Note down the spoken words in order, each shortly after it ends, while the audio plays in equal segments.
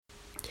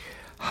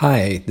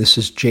Hi, this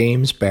is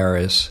James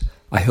Baraz.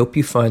 I hope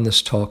you find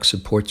this talk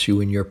supports you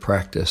in your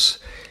practice.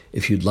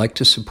 If you'd like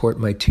to support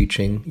my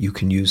teaching, you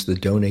can use the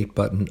donate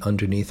button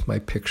underneath my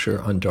picture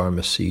on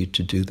Dharma Seed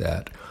to do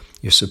that.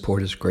 Your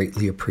support is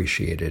greatly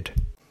appreciated.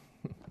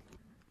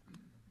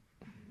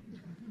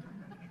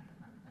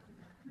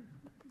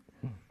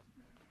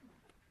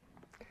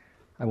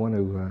 I want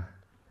to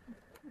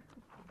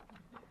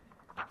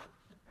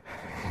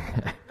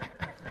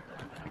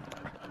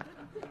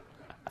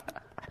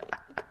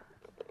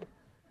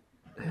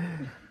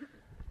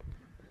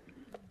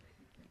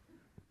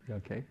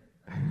okay.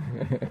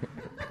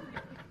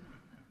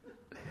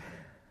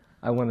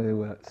 I want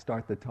to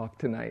start the talk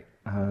tonight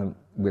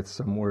with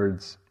some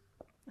words.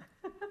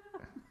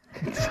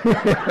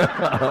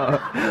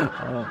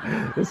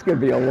 This could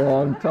be a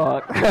long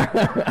talk.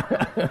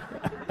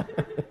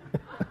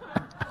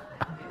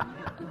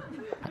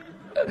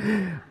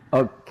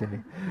 Okay.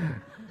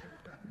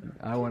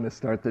 I want to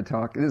start the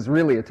talk. This is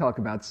really a talk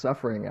about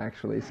suffering,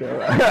 actually.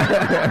 So,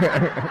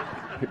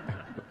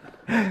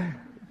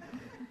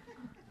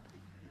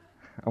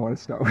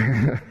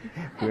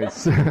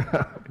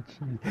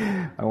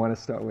 I want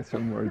to start with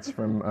some words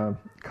from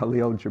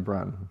Khalil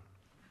Gibran.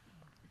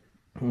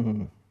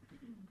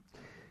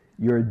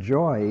 Your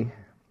joy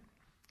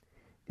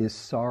is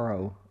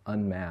sorrow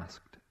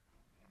unmasked,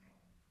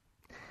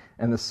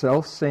 and the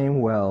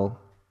self-same well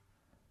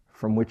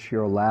from which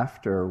your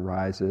laughter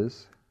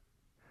rises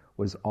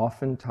was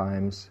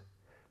oftentimes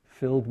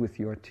filled with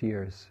your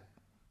tears.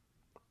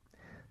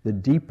 The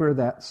deeper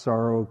that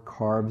sorrow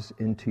carves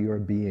into your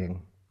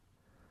being,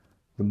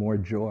 the more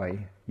joy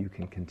you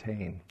can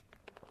contain.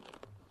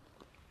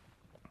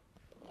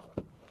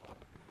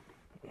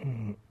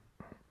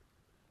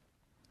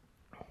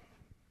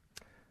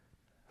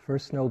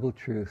 First noble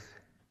truth,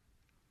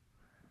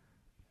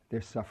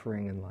 there's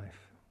suffering in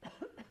life.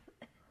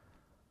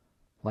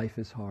 Life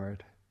is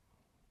hard.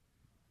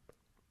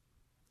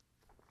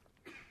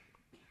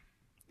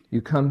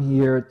 You come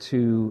here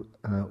to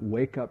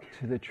wake up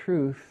to the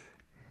truth,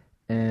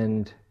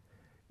 and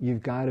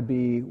you've got to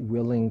be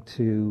willing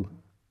to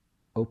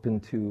open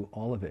to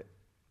all of it.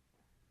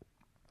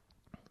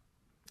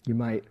 You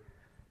might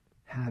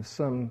have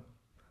some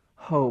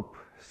hope,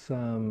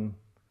 some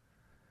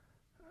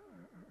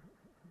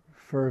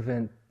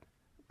fervent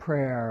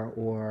prayer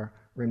or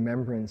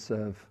remembrance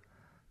of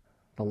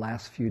the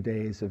last few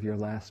days of your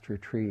last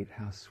retreat,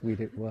 how sweet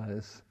it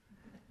was.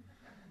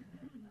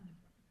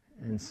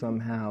 And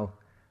somehow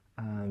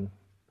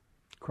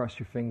cross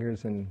your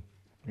fingers and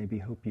maybe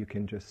hope you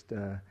can just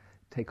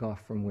take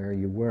off from where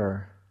you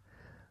were.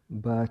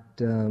 But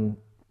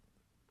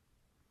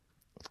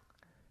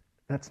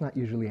that's not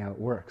usually how it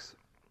works.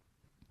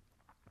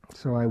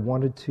 So I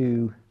wanted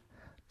to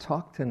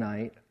talk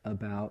tonight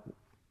about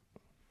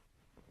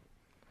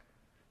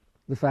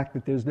the fact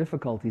that there's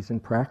difficulties in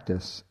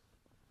practice.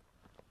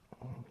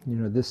 You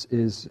know,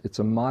 it's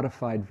a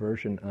modified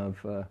version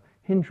of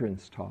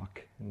hindrance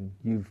talk. And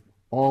you've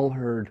all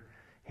heard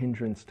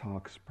hindrance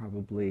talks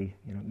probably,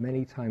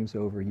 many times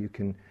over. You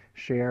can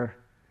share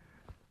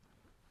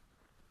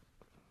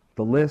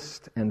the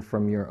list and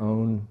from your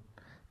own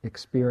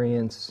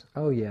experience,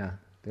 oh yeah,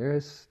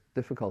 there's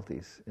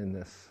difficulties in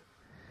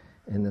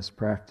this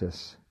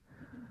practice.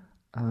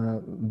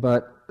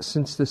 But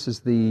since this is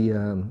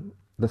the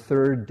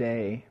third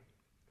day,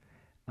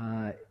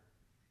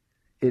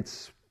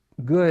 it's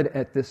good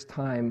at this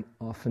time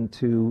often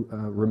to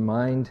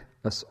remind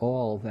us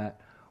all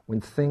that when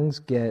things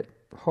get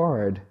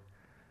hard,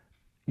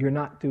 you're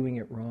not doing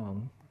it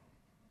wrong.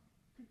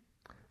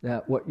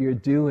 That what you're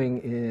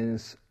doing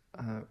is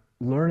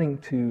learning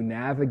to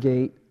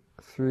navigate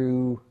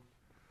through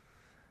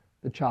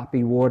the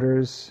choppy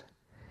waters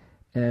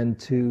and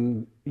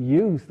to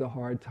use the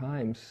hard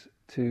times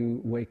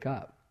to wake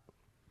up.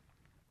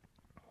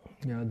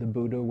 The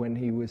Buddha, when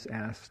he was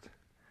asked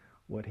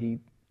what he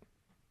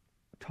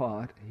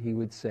taught, he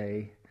would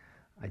say,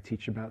 I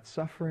teach about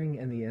suffering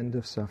and the end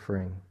of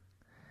suffering.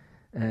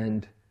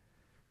 And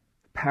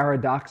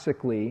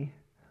paradoxically,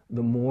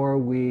 the more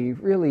we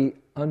really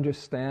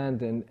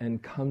understand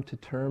and come to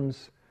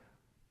terms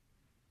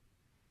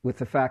with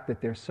the fact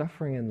that there's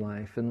suffering in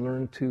life and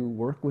learn to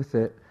work with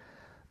it,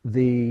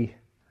 the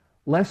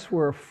less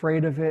we're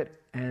afraid of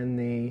it and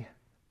the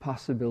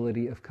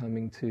possibility of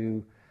coming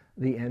to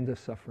the end of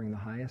suffering, the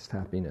highest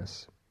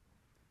happiness.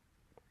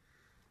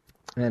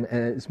 And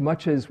as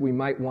much as we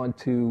might want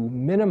to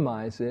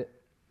minimize it,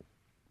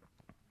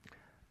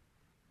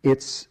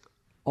 it's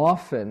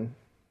often,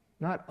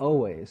 not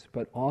always,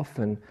 but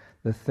often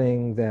the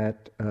thing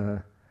that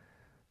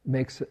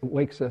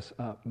wakes us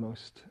up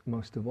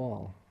most of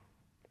all.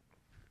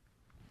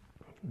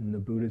 In the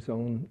Buddha's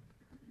own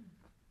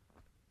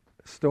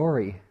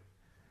story,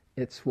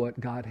 it's what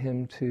got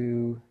him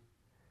to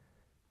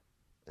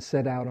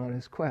set out on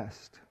his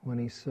quest. When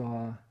he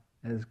saw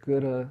as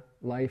good a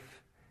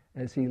life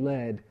as he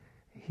led,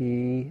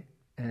 he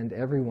and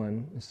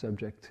everyone is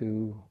subject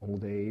to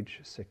old age,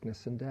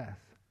 sickness, and death.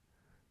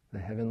 The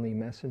heavenly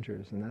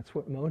messengers, and that's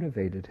what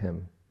motivated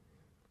him.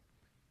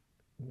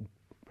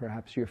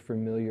 Perhaps you're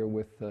familiar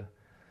with the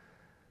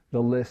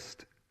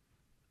list.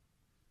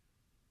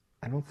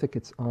 I don't think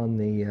it's on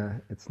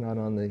it's not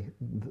on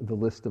the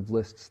list of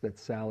lists that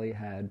Sally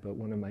had, but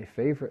one of my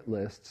favorite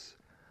lists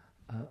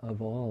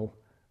of all,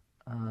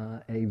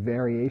 a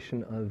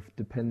variation of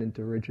dependent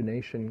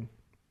origination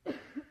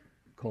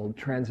called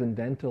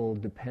transcendental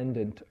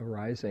dependent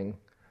arising,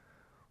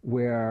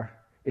 where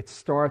it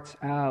starts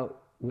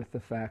out with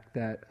the fact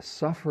that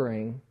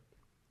suffering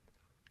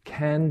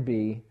can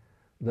be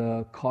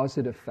the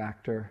causative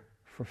factor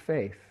for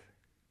faith.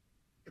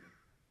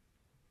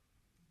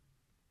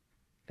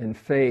 And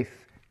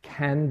faith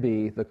can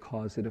be the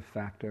causative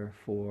factor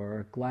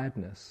for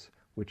gladness,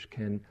 which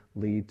can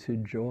lead to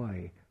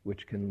joy,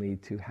 which can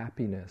lead to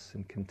happiness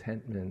and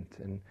contentment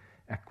and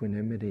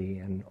equanimity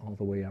and all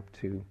the way up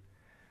to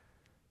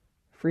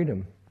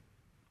freedom.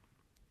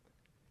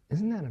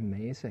 Isn't that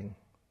amazing?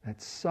 That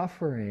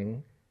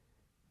suffering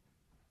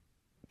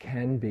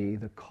can be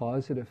the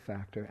causative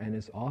factor and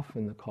is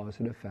often the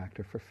causative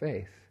factor for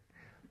faith.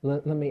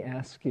 Let me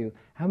ask you,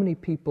 how many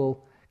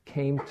people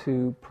came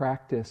to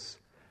practice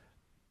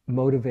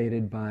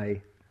motivated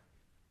by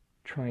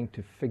trying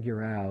to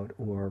figure out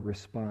or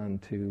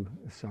respond to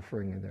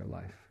suffering in their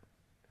life?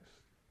 Just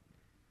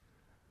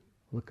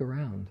look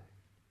around.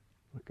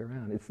 Look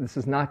around. This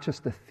is not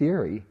just a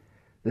theory.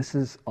 This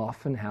is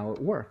often how it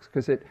works,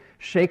 because it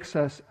shakes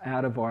us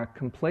out of our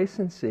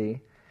complacency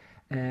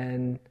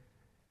and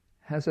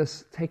has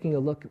us taking a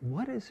look at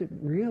what is it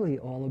really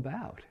all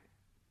about?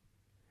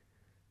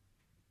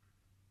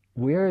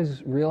 Where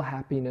is real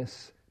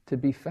happiness to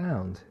be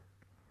found?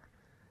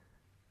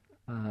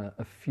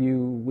 A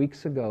few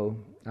weeks ago,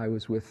 I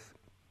was with,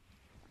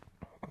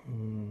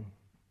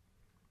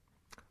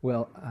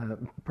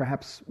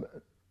 perhaps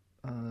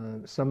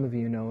some of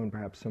you know and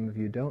perhaps some of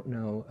you don't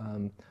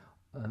know,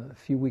 a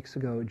few weeks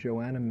ago,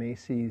 Joanna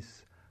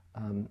Macy's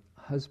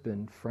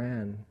husband,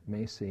 Fran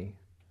Macy,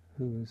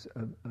 who's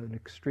an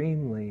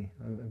extremely,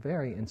 a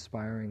very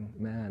inspiring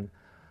man,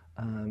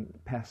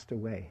 passed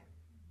away.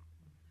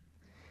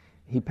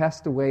 He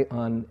passed away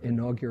on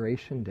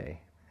Inauguration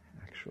Day,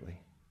 actually.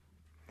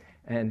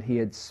 And he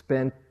had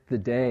spent the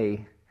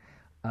day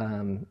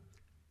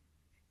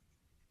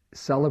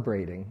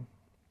celebrating,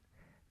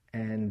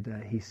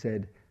 and he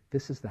said,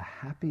 "This is the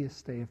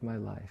happiest day of my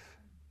life."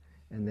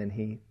 And then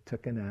he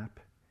took a nap,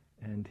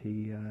 and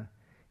he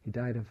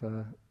died of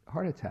a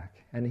heart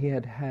attack. And he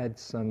had had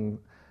some,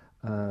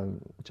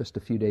 just a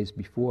few days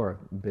before,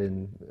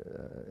 been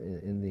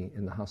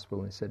in the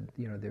hospital, and he said,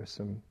 there's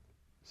some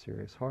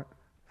serious heart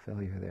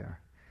failure there.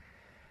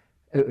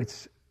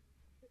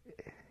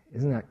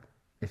 Isn't that,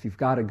 if you've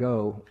got to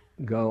go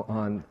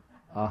on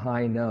a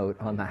high note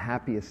on the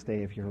happiest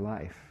day of your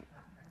life.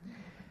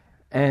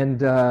 And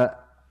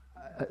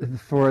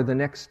for the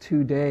next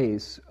 2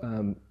 days,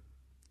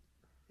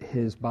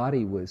 his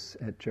body was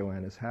at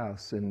Joanna's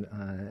house,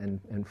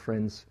 and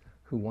friends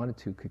who wanted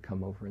to could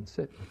come over and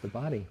sit with the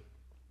body.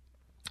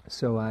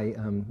 So I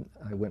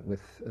went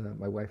with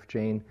my wife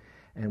Jane,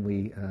 and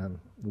we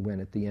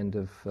went at the end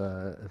of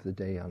the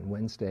day on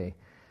Wednesday,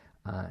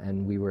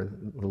 and we were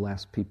the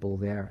last people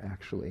there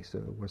actually, so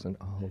it wasn't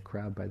a whole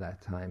crowd by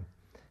that time.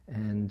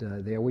 And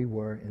there we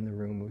were in the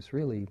room. It was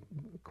really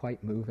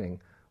quite moving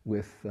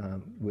with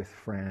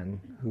Fran,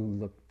 who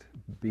looked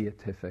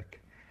beatific,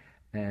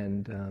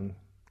 and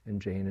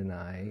Jane and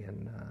I,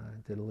 and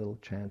did a little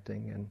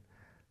chanting and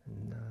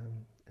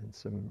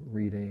some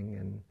reading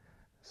and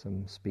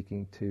some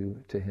speaking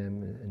to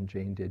him, and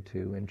Jane did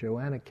too. And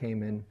Joanna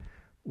came in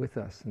with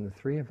us, and the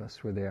three of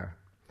us were there.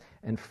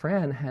 And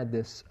Fran had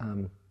this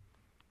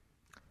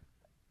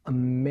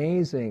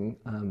amazing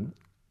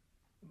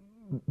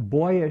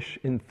boyish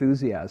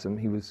enthusiasm.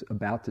 He was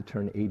about to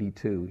turn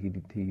 82.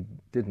 He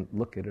didn't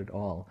look it at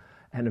all.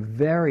 And a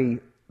very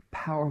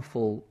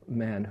powerful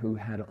man who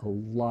had a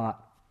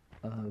lot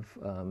of...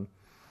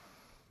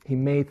 he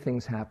made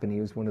things happen.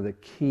 He was one of the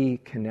key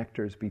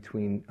connectors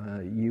between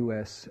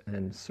U.S.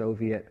 and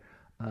Soviet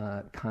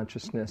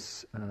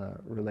consciousness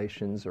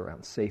relations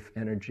around safe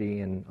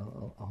energy and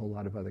a whole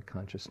lot of other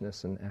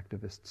consciousness and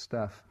activist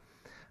stuff,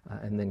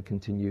 and then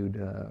continued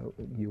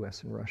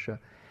U.S. and Russia.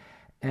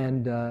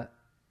 And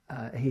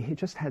he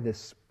just had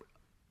this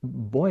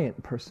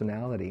buoyant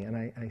personality. And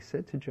I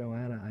said to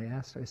Joanna,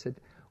 I said,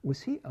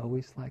 was he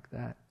always like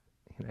that?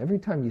 Every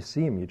time you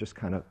see him, you just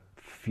kind of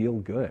feel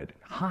good.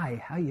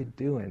 Hi, how you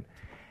doing?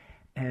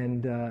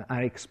 And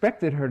I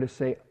expected her to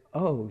say,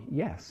 oh,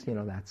 yes,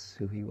 that's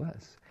who he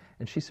was.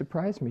 And she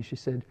surprised me. She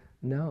said,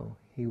 no,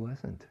 he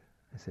wasn't.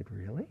 I said,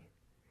 really?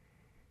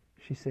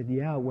 She said,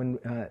 yeah, when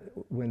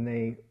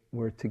they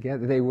were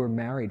together, they were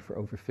married for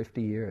over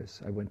 50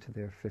 years. I went to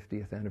their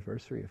 50th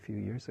anniversary a few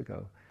years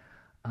ago.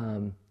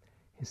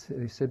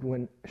 She said,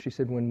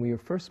 when we were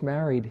first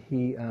married,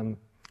 he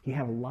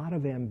had a lot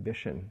of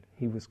ambition.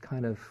 He was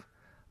kind of,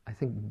 I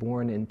think,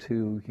 born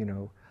into,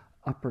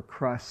 upper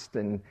crust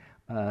and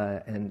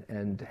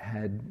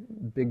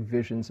had big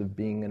visions of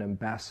being an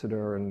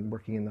ambassador and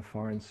working in the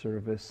Foreign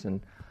Service,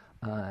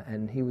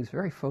 and he was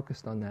very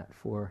focused on that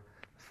for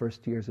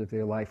first years of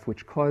their life,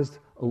 which caused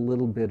a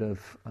little bit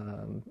of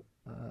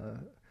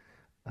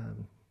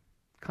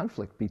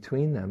conflict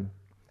between them.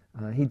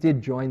 He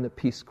did join the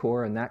Peace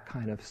Corps, and that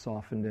kind of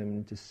softened him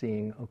into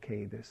seeing,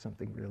 okay, there's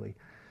something really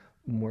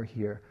more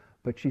here.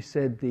 But she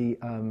said the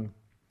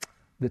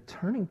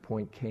turning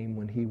point came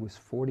when he was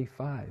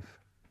 45.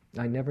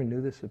 I never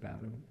knew this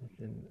about him,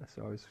 and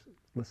so I was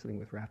listening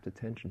with rapt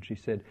attention. She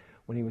said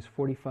when he was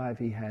 45,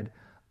 he had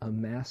a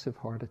massive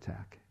heart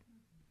attack.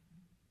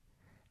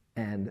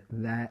 And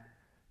that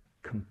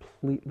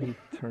completely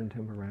turned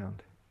him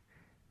around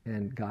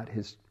and got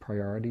his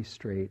priorities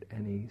straight.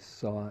 And he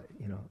saw,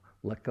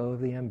 let go of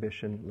the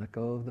ambition, let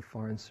go of the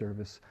foreign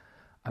service.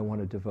 I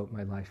want to devote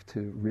my life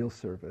to real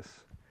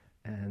service.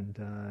 And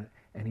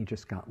he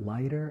just got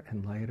lighter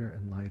and lighter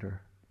and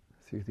lighter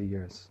through the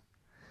years.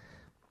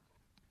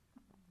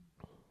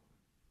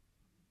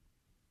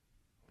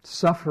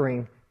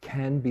 Suffering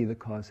can be the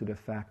causative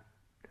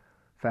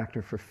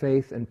factor for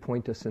faith and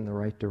point us in the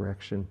right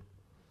direction.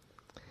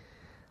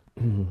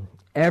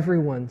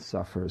 Everyone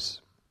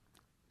suffers,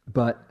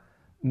 but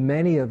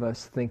many of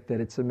us think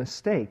that it's a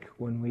mistake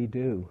when we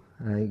do.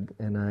 I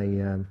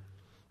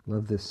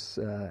love this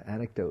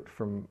anecdote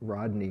from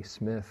Rodney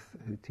Smith,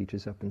 who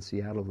teaches up in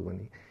Seattle, when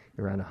he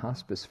ran a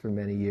hospice for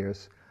many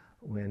years,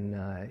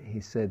 when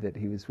he said that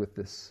he was with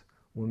this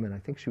woman, I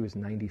think she was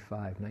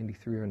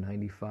 93 or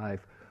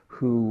 95,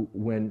 who,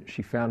 when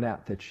she found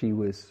out that she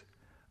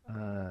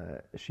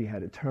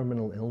had a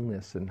terminal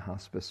illness and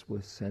hospice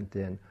was sent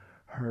in,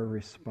 her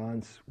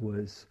response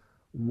was,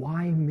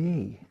 "Why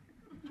me?"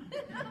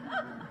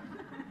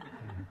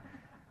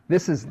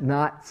 This is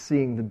not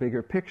seeing the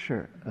bigger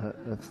picture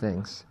of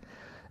things.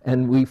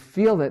 And we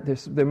feel that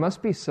there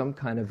must be some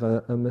kind of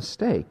a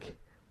mistake.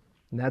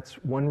 And that's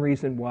one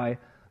reason why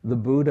the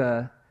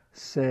Buddha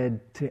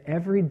said to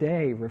every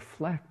day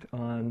reflect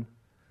on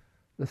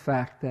the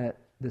fact that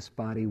this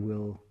body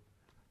will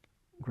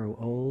grow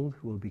old,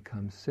 will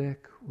become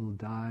sick, will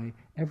die.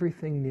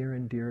 Everything near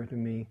and dear to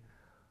me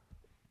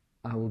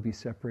I will be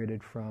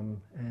separated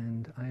from,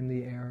 and I'm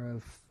the heir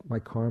of my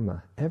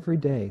karma every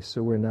day,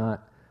 so we're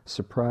not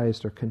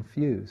surprised or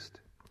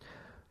confused.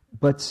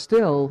 But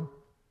still,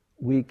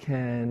 we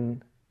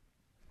can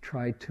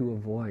try to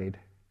avoid.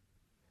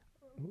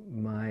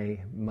 My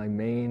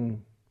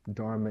main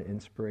Dharma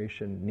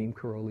inspiration, Neem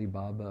Karoli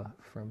Baba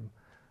from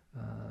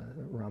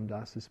Ram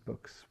Dass's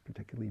books,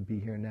 particularly Be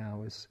Here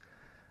Now, is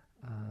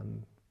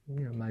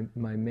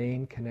my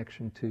main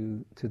connection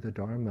to the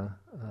Dharma,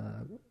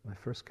 my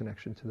first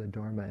connection to the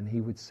Dharma. And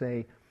he would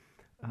say,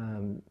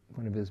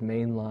 one of his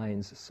main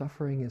lines,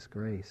 "Suffering is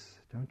grace.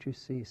 Don't you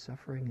see?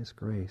 Suffering is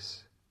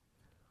grace."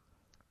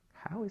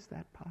 How is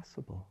that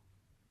possible?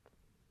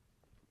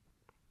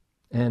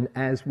 And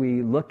as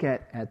we look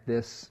at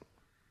this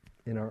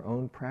in our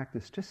own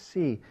practice, just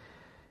see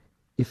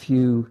if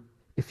you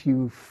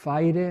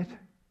fight it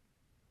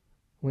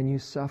when you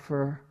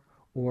suffer,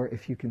 or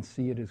if you can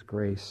see it as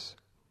grace.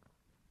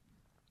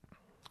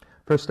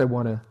 First, I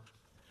want to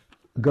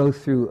go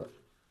through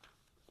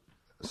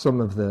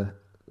some of the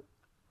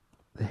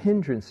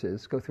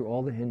hindrances, go through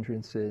all the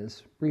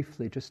hindrances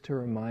briefly, just to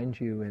remind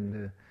you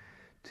and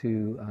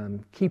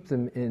to keep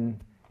them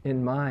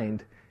in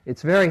mind.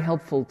 It's very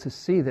helpful to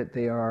see that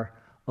they are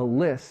a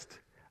list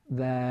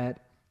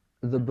that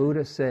the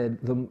Buddha said,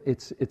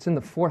 it's in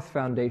the fourth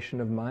foundation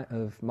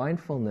of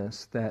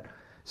mindfulness that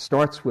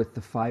starts with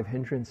the 5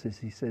 hindrances.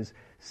 He says,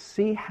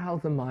 see how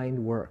the mind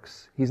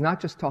works. He's not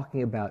just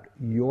talking about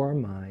your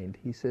mind.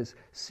 He says,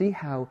 see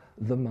how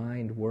the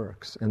mind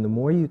works. And the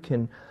more you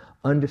can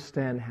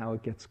understand how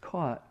it gets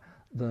caught,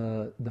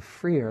 the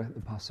freer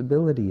the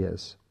possibility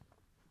is.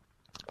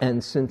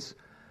 And since,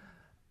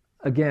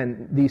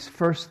 again, these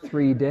first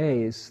 3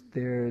 days,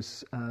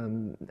 there's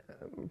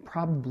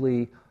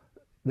probably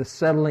the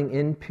settling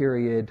in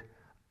period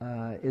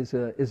is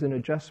an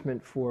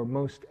adjustment for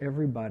most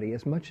everybody.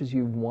 As much as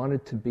you've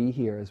wanted to be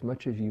here, as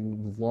much as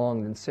you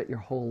longed and set your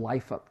whole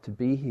life up to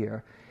be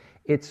here,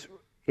 it's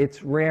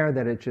rare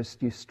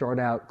that you start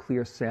out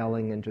clear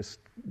sailing and just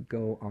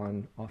go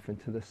on off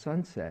into the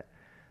sunset.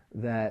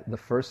 That the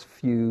first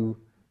few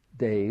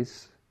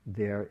days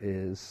there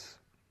is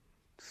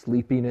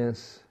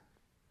sleepiness,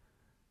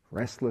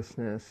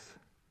 restlessness,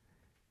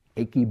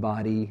 achy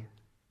body,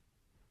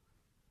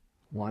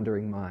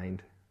 wandering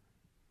mind.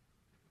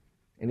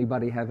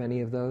 Anybody have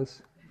any of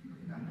those?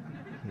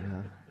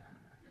 Yeah.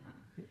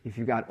 If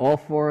you got all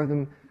 4 of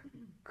them,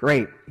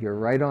 great, you're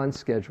right on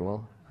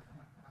schedule.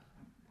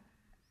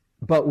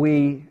 But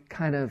we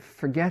kind of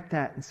forget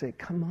that and say,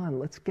 come on,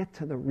 let's get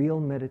to the real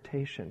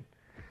meditation.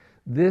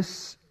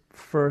 This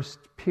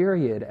first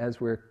period, as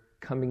we're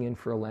coming in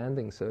for a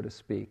landing, so to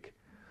speak,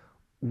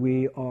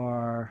 we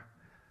are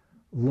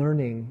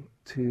learning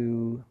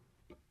to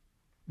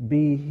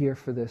be here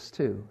for this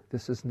too.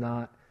 This is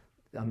not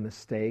a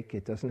mistake.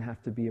 It doesn't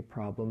have to be a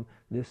problem.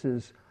 This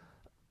is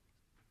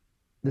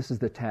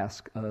the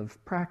task of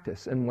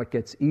practice. And what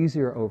gets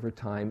easier over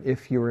time,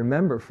 if you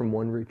remember from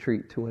one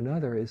retreat to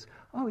another, is,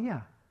 oh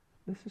yeah,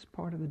 this is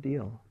part of the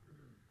deal.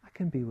 I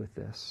can be with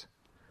this.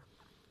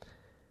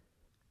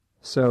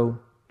 So,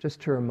 just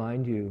to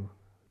remind you,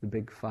 the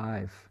big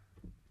five: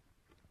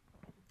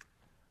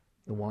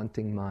 the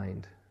wanting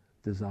mind,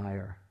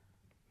 desire,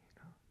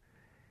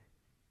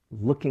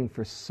 looking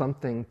for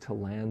something to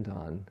land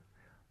on,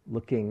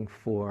 looking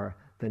for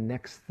the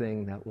next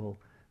thing that will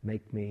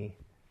make me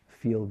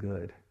feel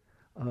good.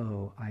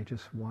 Oh, I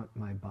just want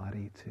my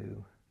body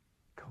to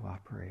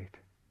cooperate.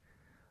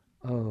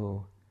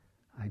 Oh,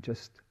 I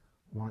just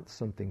want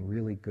something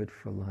really good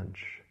for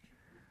lunch.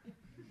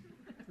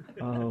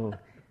 Oh,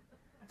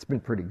 it's been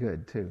pretty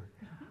good too.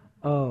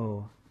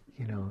 Oh,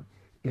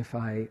 if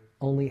I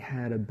only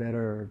had a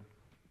better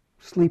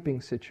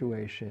sleeping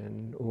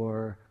situation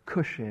or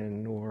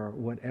cushion or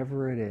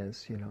whatever it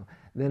is,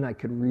 then I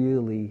could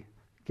really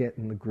get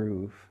in the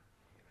groove.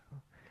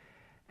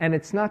 And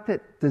it's not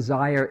that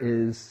desire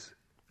is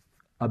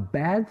a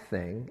bad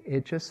thing,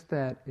 it's just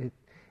that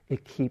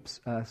it keeps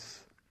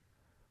us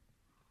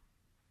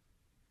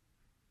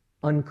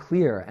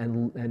unclear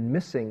and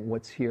missing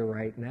what's here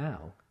right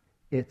now.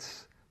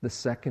 It's the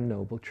second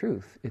noble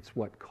truth. It's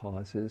what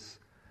causes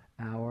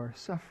our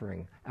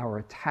suffering, our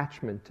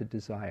attachment to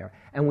desire.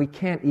 And we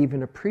can't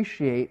even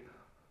appreciate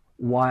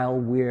while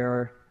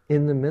we're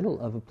in the middle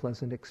of a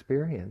pleasant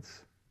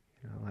experience.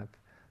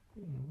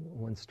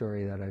 One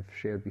story that I've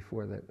shared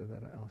before that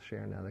I'll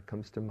share now that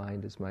comes to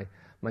mind is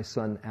my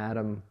son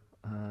Adam,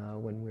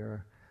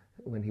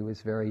 when he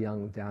was very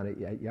young down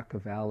at Yucca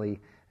Valley,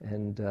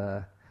 and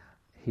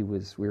we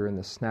were in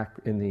the staff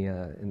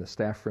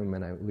room,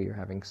 and we were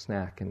having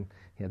snack, and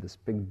he had this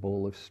big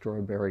bowl of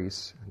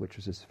strawberries, which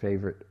was his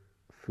favorite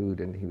food,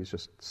 and he was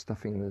just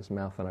stuffing them in his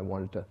mouth, and I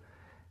wanted to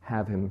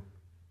have him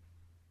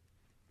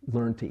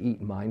learn to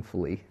eat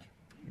mindfully.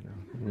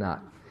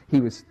 He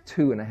was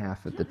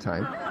 2.5 at the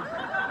time,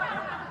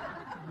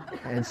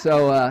 and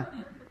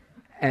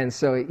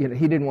so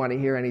he didn't want to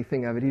hear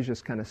anything of it. He was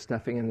just kind of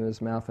stuffing it in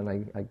his mouth, and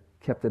I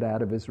kept it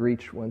out of his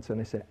reach once, and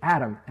I said,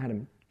 Adam,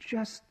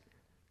 just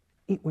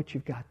eat what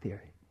you've got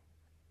there.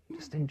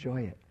 Just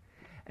enjoy it.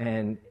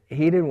 And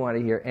he didn't want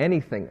to hear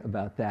anything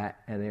about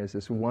that. And there's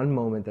this one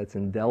moment that's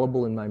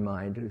indelible in my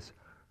mind. This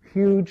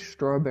huge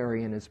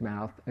strawberry in his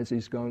mouth as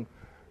he's going,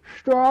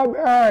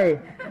 strawberry!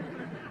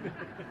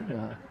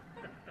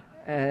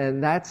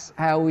 And that's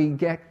how we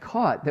get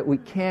caught, that we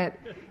can't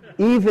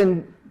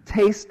even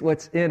taste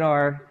what's in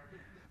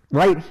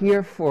right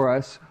here for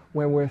us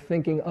when we're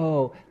thinking,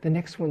 oh, the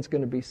next one's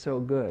going to be so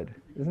good.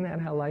 Isn't that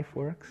how life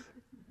works?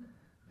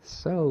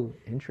 So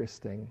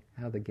interesting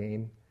how the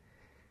game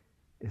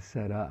is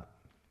set up.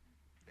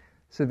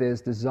 So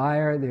there's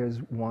desire,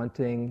 there's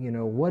wanting.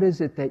 What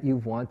is it that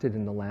you've wanted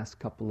in the last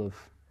couple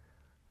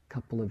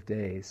of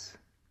days?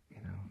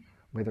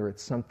 Whether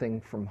it's something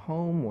from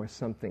home or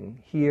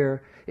something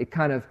here. It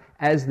kind of,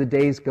 as the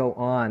days go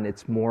on,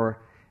 it's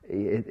more.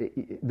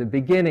 The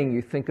beginning,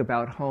 you think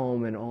about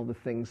home and all the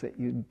things that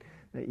you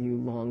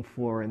long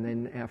for, and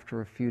then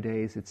after a few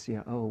days, it's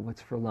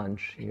what's for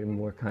lunch? You're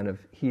more kind of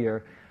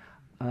here.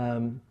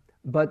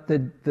 But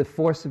the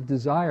force of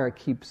desire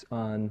keeps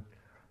on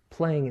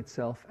playing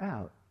itself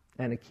out,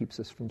 and it keeps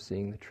us from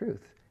seeing the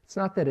truth. It's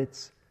not that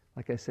it's,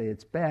 like I say,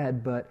 it's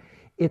bad, but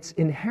it's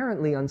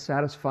inherently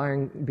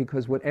unsatisfying,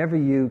 because whatever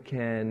you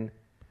can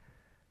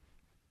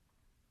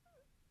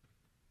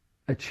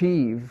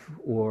achieve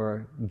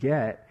or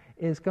get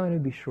is going to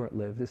be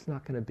short-lived. It's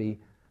not going to be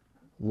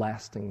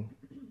lasting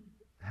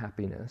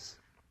happiness.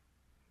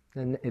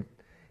 And it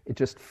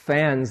just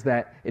fans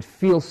that. It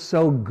feels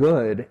so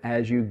good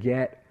as you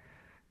get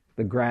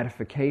the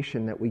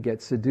gratification that we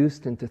get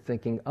seduced into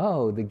thinking,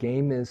 oh, the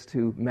game is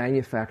to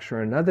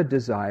manufacture another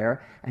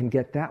desire and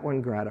get that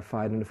one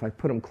gratified, and if I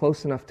put them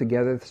close enough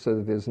together so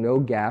that there's no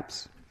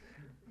gaps,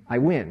 I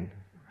win.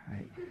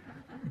 Right?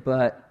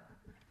 But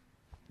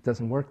it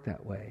doesn't work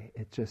that way.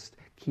 It just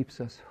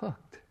keeps us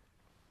hooked.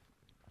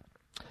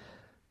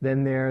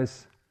 Then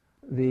there's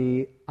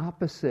the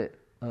opposite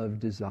of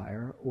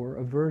desire, or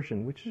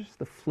aversion, which is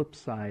the flip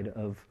side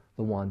of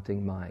the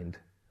wanting mind.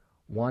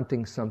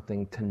 Wanting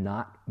something to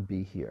not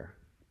be here.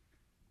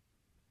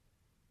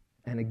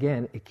 And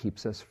again, it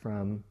keeps us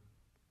from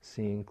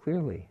seeing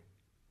clearly.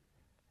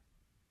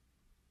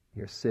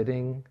 You're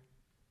sitting,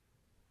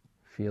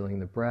 feeling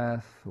the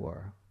breath,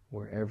 or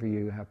wherever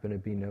you happen to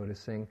be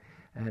noticing,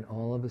 and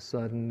all of a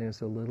sudden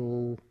there's a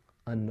little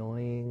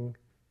annoying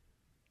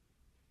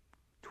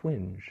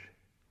twinge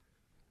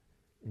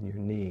in your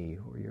knee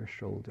or your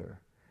shoulder.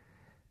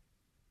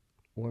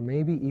 Or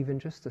maybe even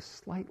just a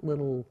slight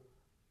little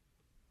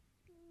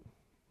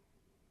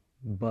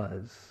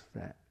buzz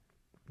that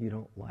you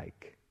don't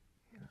like,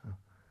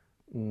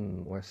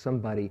 or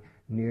somebody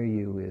near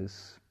you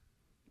is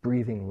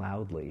breathing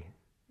loudly,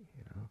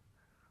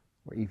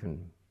 or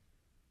even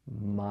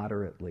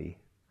moderately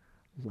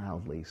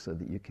loudly so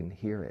that you can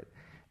hear it,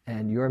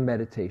 and your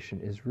meditation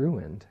is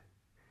ruined.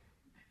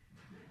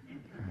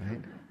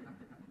 Right?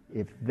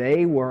 If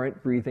they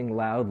weren't breathing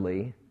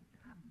loudly,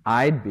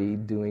 I'd be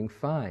doing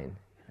fine,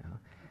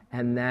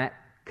 and that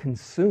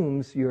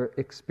consumes your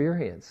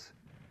experience.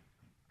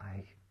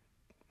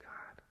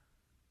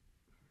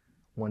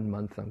 1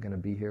 month I'm going to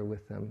be here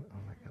with them. Oh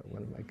my God,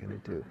 what am I going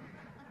to do?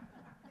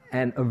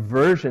 And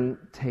aversion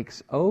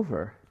takes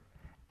over.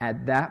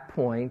 At that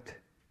point,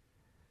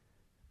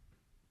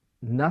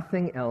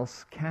 nothing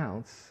else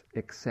counts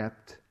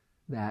except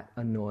that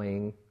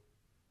annoying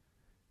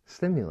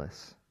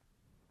stimulus.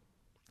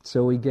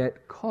 So we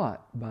get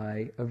caught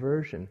by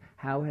aversion.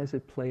 How has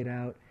it played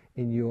out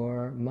in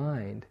your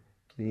mind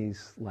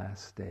these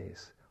last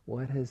days?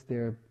 What has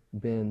there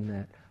been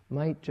that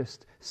might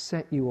just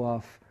set you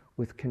off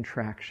with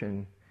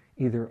contraction,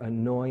 either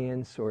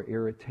annoyance or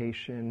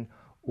irritation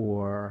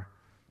or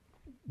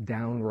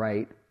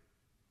downright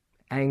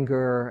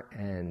anger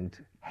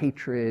and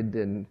hatred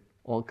and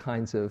all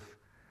kinds of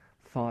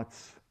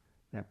thoughts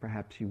that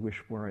perhaps you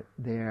wish weren't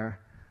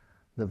there?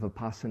 The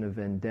Vipassana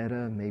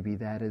vendetta, maybe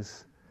that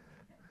is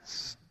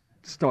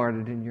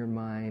started in your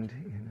mind,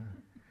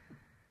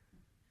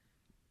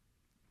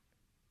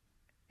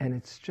 And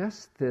it's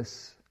just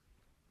this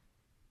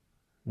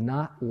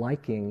not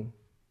liking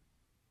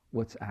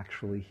what's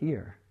actually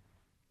here.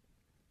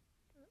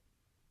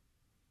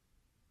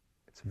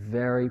 It's a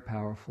very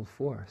powerful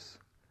force.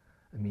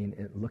 I mean,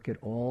 look at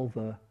all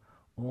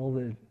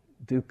the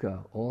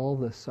dukkha, all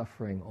the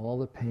suffering, all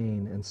the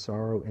pain and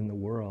sorrow in the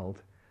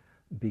world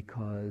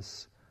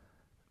because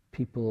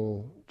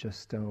people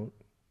just don't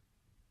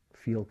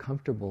feel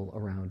comfortable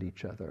around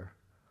each other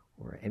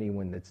or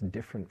anyone that's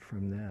different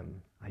from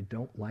them. I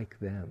don't like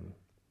them.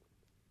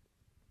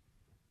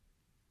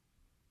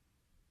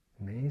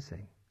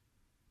 Amazing.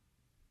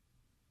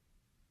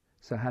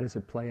 So how does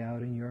it play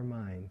out in your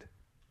mind?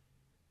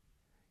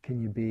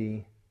 Can you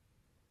be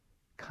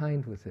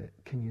kind with it?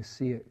 Can you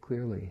see it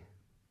clearly?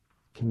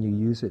 Can you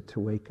use it to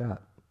wake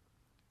up?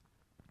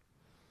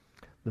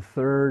 The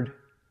third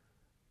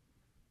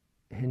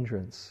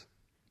hindrance,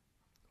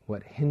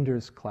 what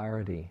hinders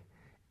clarity,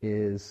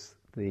 is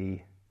the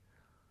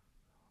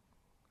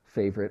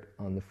favorite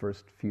on the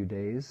first few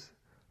days,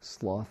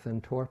 sloth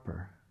and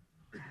torpor.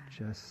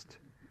 Just,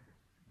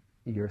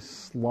 you're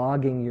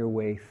slogging your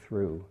way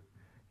through.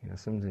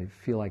 Sometimes I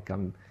feel like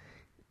I'm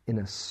in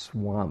a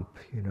swamp,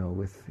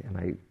 and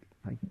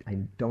I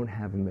don't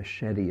have a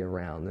machete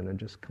around, and I'm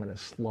just kind of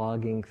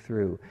slogging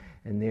through.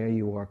 And there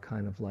you are,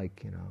 kind of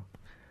like,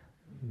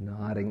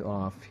 nodding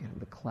off,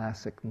 the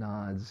classic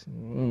nods,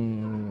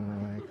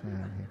 like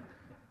that.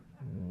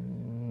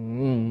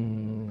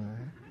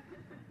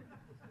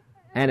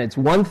 And it's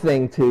one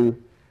thing to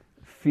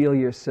feel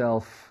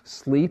yourself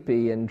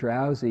sleepy and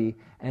drowsy,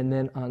 and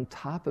then on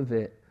top of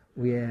it,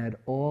 we add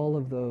all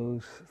of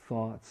those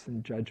thoughts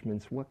and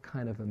judgments. What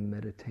kind of a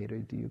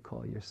meditator do you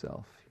call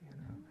yourself?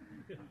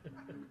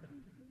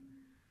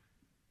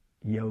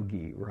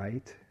 Yogi,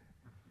 right?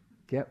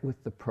 Get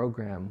with the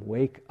program.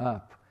 Wake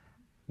up.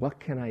 What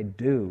can I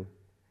do?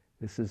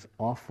 This is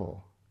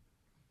awful.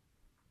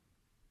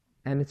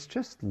 And it's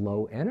just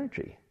low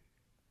energy.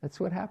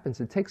 That's what happens.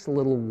 It takes a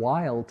little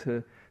while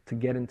to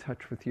get in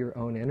touch with your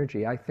own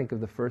energy. I think of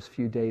the first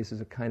few days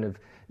as a kind of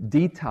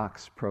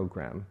detox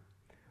program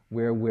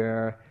where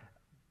we're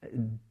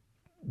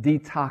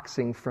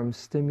detoxing from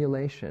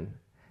stimulation.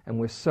 And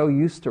we're so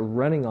used to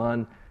running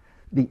on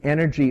the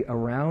energy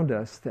around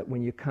us that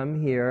when you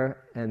come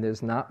here and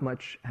there's not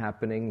much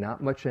happening,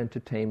 not much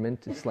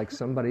entertainment, it's like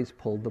somebody's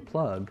pulled the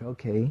plug.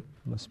 Okay,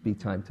 must be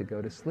time to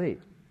go to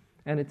sleep.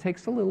 And it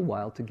takes a little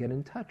while to get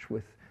in touch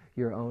with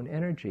your own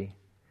energy.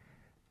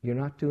 You're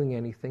not doing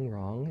anything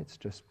wrong, it's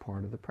just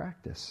part of the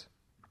practice.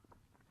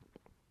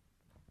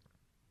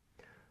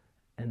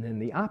 And then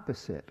the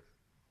opposite,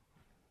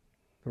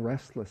 the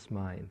restless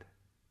mind.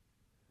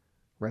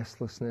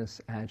 Restlessness,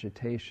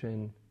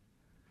 agitation,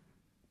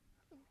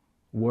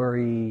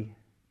 worry,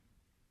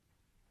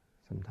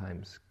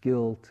 sometimes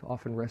guilt.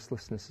 Often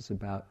restlessness is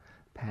about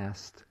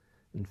past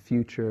and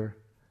future,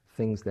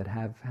 things that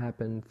have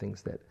happened,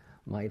 things that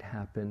might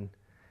happen,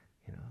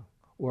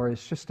 Or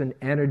it's just an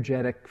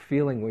energetic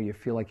feeling where you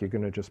feel like you're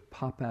going to just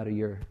pop out of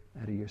your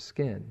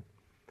skin.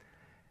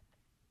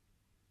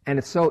 And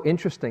it's so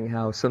interesting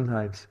how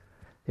sometimes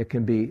it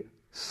can be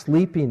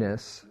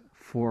sleepiness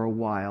for a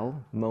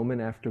while, moment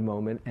after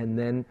moment, and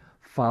then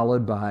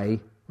followed by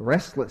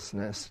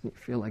restlessness. You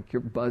feel like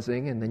you're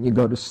buzzing, and then you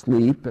go to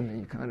sleep, and then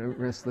you're kind of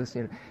restless.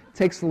 It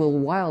takes a little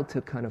while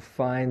to kind of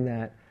find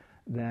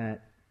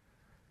that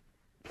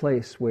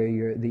place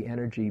where the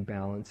energy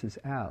balances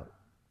out.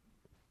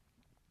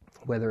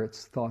 Whether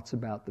it's thoughts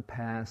about the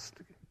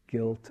past,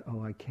 guilt,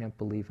 oh, I can't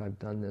believe I've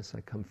done this. I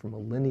come from a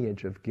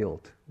lineage of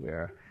guilt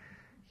where,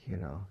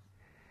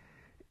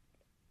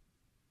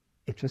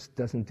 it just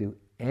doesn't do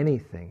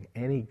anything,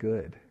 any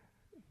good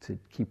to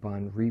keep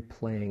on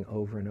replaying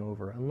over and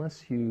over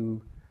unless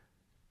you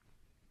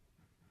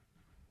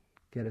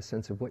get a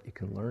sense of what you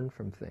can learn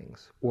from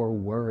things. Or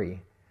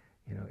worry.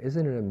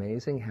 Isn't it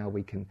amazing how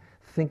we can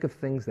think of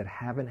things that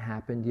haven't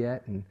happened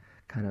yet and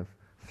kind of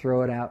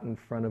throw it out in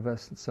front of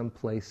us in some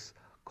place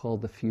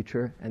called the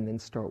future and then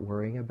start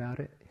worrying about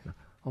it?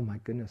 Oh my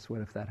goodness,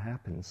 what if that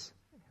happens?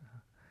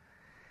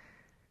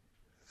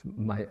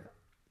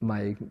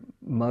 My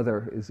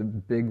mother is a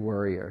big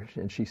worrier,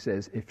 and she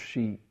says if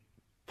she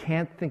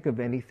can't think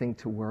of anything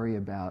to worry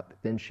about,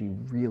 then she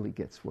really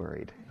gets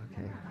worried.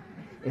 Okay,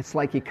 it's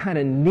like you kind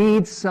of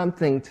need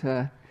something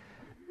to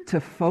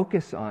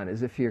focus on,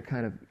 as if you're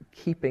kind of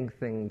keeping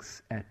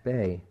things at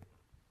bay.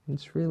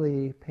 It's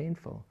really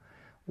painful.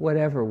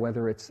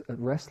 Whether it's a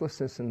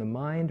restlessness in the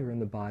mind or in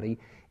the body,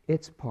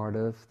 it's part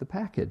of the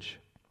package.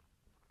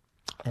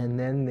 And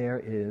then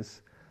there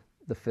is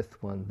the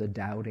fifth one, the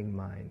doubting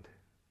mind.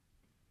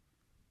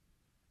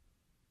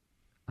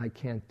 I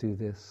can't do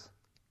this.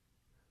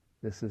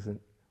 This isn't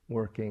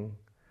working.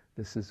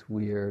 This is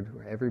weird.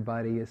 Where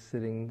everybody is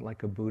sitting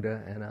like a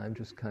Buddha and I'm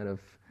just kind of,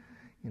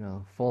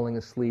 falling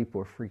asleep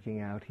or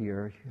freaking out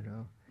here,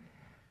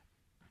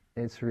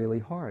 It's really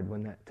hard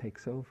when that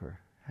takes over.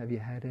 Have you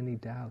had any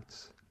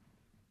doubts?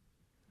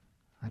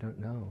 I don't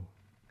know.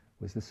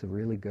 Was this a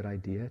really good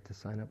idea to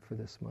sign up for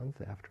this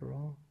month after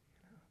all?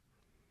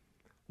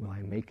 Will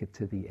I make it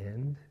to the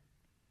end?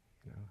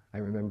 I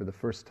remember the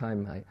first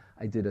time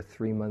I did a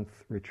 3-month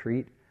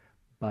retreat.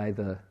 By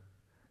the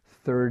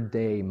third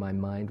day, my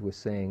mind was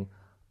saying,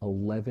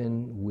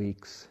 11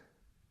 weeks,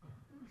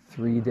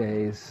 3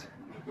 days,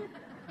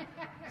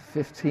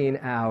 15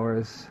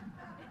 hours,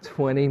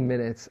 20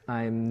 minutes,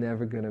 I'm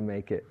never going to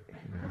make it.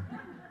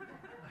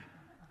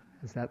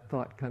 Has that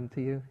thought come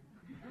to you?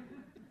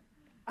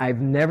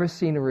 I've never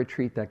seen a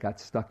retreat that got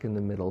stuck in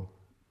the middle.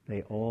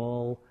 They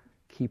all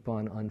keep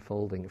on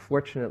unfolding.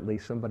 Fortunately,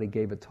 somebody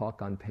gave a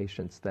talk on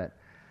patience that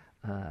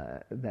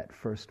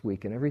first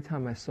week, and every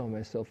time I saw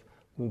myself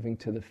moving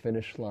to the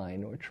finish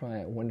line or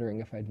wondering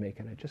if I'd make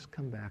it, I'd just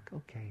come back,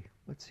 okay,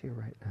 what's here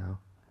right now?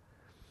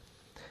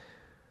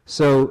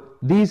 So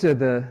these are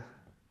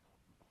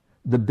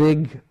the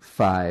big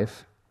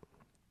 5,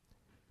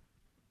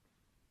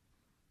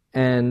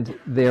 and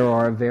there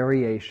are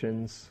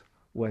variations,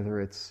 whether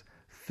it's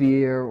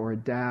fear or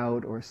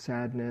doubt or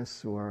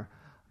sadness or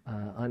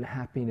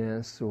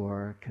unhappiness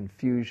or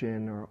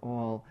confusion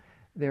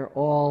they're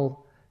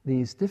all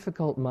these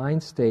difficult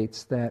mind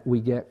states that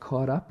we get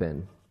caught up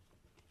in.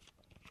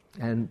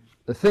 And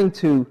the thing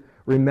to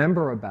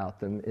remember about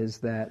them is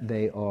that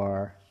they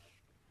are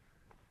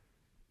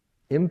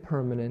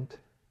impermanent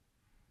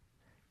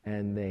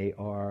and they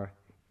are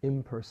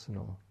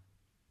impersonal.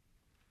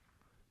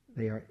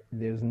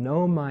 There's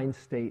no mind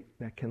state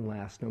that can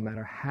last, no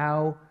matter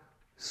how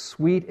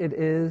sweet it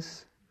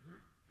is,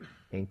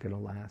 ain't going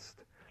to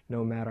last.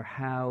 No matter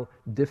how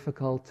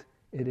difficult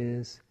it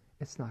is,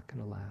 it's not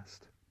going to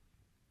last.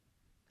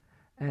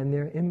 And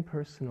they're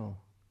impersonal.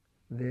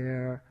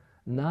 They're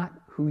not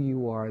who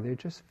you are. They're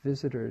just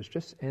visitors,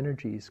 just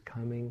energies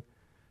coming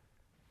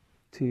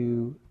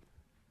to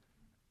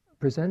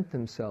present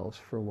themselves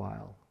for a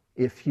while.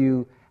 If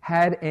you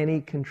had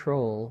any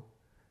control,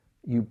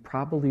 you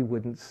probably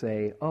wouldn't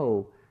say,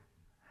 oh,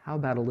 how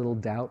about a little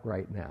doubt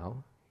right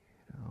now?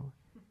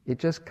 It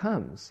just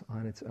comes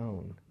on its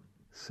own.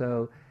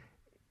 So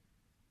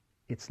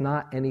it's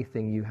not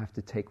anything you have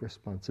to take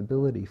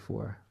responsibility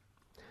for.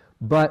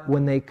 But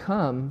when they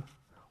come,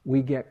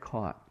 we get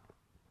caught.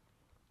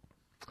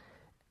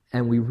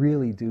 And we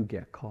really do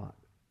get caught.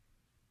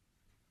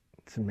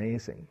 It's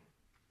amazing.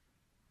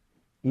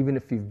 Even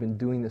if you've been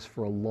doing this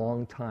for a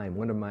long time,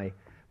 one of my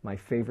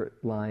favorite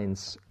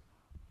lines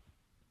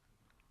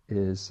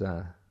is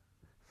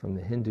from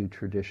the Hindu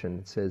tradition.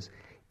 It says,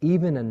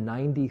 even a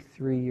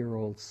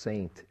 93-year-old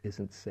saint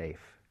isn't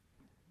safe.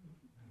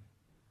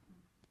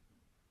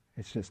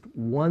 It's just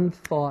one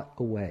thought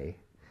away.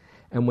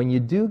 And when you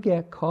do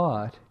get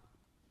caught,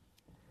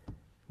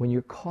 when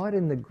you're caught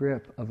in the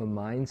grip of a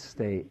mind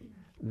state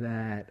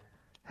that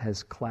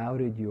has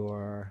clouded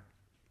your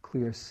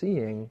clear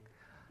seeing,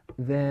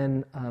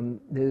 then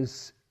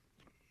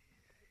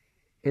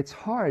it's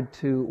hard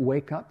to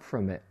wake up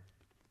from it.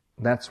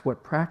 That's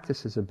what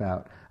practice is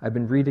about. I've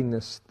been reading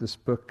this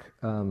book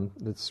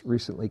that's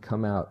recently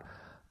come out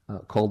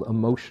called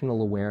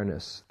Emotional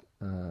Awareness.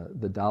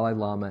 The Dalai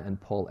Lama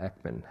and Paul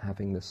Ekman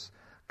having this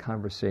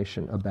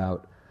conversation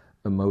about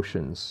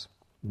emotions.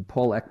 And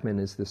Paul Ekman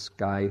is this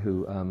guy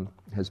who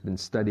has been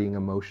studying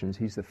emotions.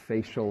 He's the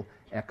facial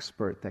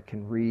expert that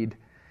can read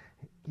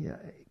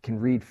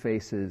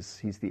faces.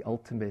 He's the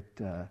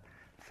ultimate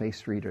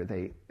face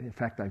reader. In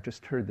fact, I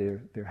just heard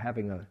they're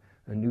having a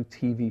new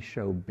TV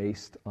show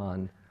based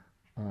on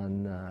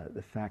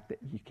the fact that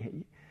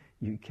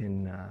you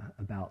can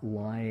about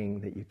lying,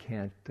 that you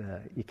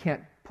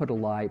can't put a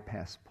lie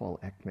past Paul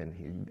Ekman.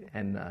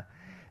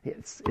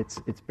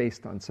 It's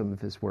based on some of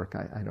his work.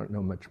 I don't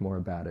know much more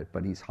about it,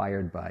 but he's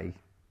hired by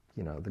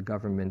the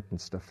government and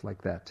stuff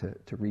like that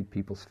to read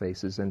people's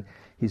faces, and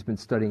he's been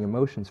studying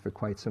emotions for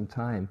quite some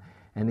time.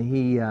 And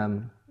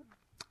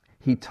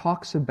he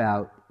talks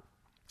about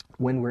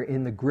when we're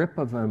in the grip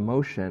of an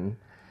emotion,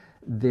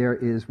 there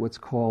is what's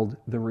called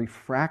the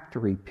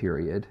refractory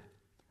period.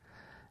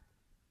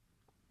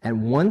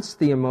 And once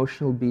the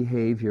emotional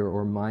behavior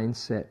or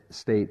mindset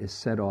state is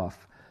set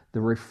off,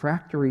 the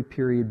refractory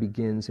period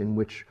begins, in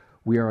which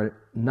we are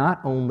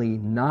not only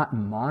not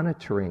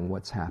monitoring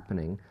what's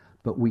happening,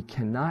 but we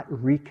cannot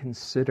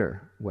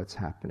reconsider what's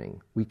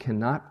happening. We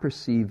cannot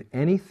perceive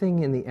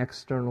anything in the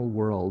external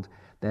world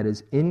that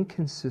is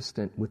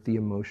inconsistent with the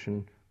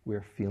emotion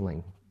we're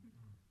feeling.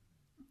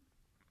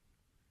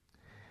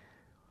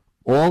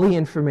 All the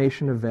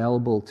information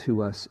available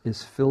to us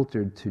is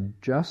filtered to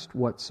just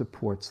what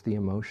supports the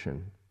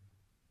emotion.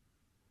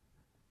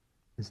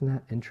 Isn't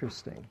that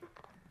interesting?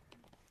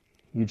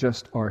 You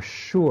just are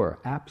sure,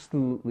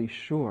 absolutely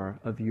sure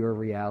of your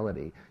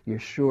reality. You're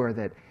sure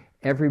that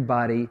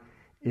everybody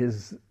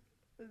is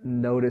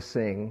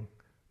noticing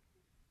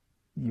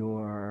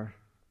your,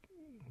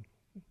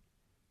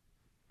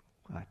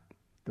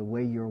 the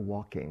way you're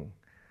walking,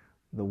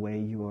 the way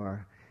you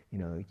are,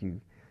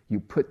 you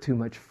put too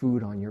much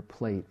food on your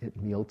plate at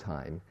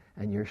mealtime,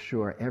 and you're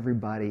sure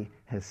everybody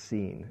has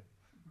seen.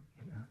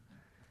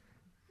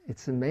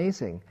 It's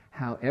amazing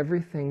how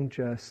everything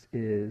just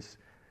is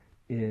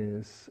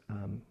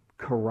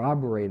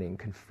corroborating,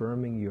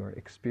 confirming your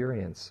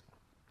experience.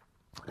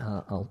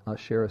 I'll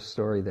share a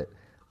story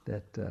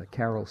that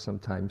Carol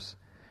sometimes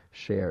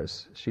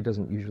shares. She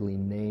doesn't usually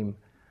name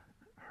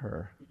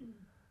her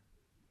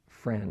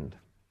friend,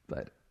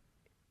 but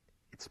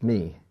it's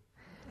me.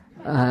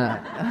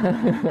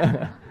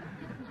 Well,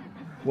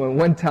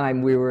 one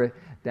time we were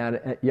down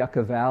at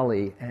Yucca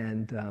Valley,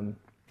 and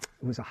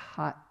it was a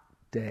hot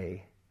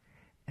day,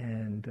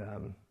 and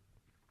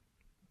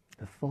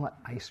the thought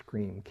ice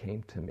cream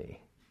came to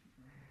me.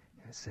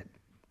 And I said,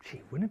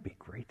 gee, wouldn't it be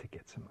great to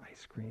get some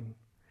ice cream?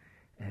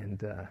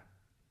 And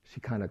she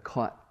kind of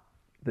caught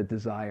the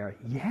desire,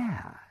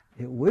 yeah,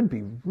 it would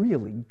be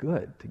really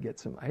good to get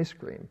some ice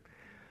cream.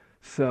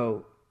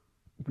 So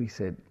we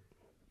said,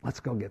 let's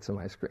go get some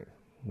ice cream.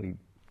 We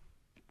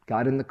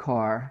got in the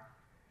car,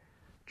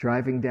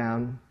 driving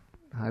down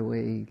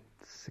Highway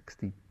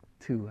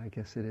 62, I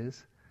guess it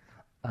is.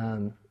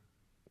 I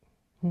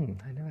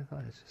never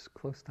thought it was just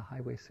close to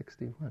Highway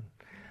 61.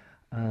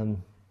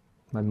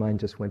 My mind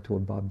just went to a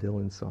Bob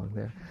Dylan song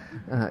there.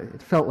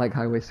 It felt like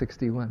Highway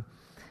 61.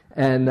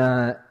 And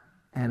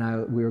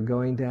we were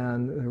going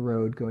down the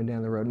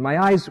road.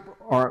 My eyes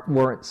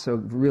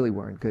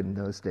weren't good in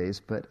those days,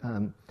 but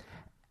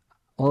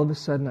all of a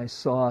sudden I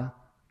saw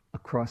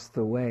across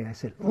the way, I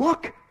said,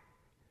 look,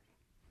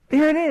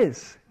 there it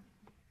is,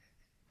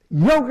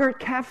 Yogurt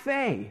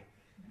Cafe.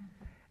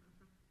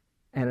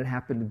 And it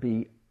happened to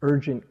be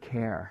Urgent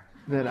Care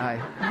that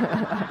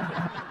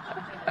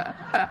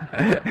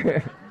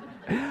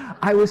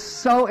I was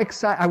so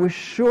excited. I was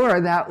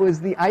sure that was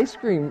the ice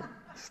cream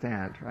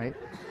stand, right?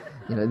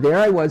 There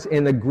I was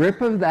in the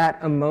grip of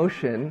that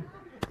emotion,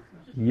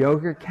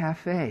 Yogurt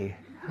Cafe.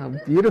 How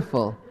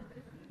beautiful.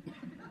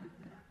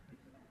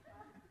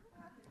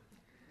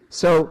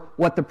 So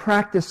what the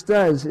practice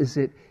does is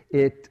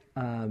it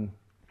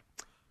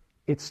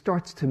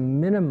starts to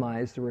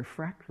minimize the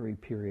refractory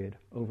period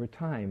over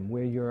time,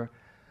 where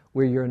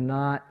you're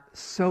not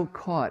so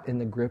caught in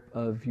the grip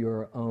of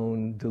your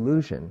own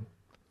delusion.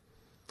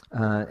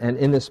 And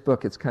in this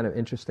book, it's kind of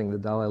interesting. The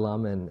Dalai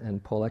Lama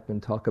and Paul Ekman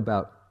talk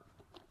about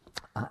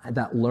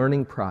that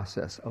learning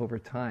process over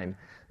time.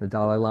 The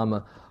Dalai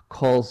Lama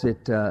calls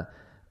it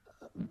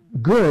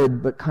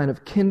good, but kind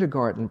of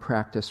kindergarten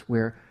practice,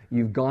 where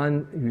you've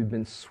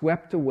been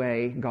swept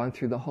away, gone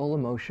through the whole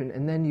emotion,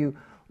 and then you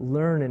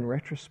learn in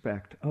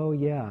retrospect, oh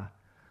yeah,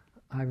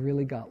 I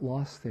really got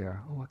lost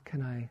there. Oh,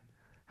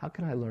 how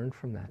can I learn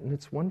from that? And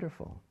it's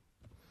wonderful.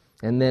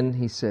 And then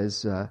he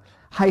says,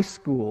 high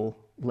school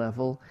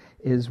level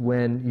is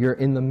when you're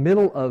in the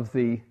middle of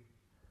the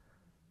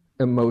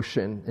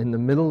emotion, in the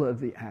middle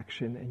of the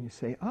action, and you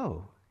say,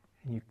 oh,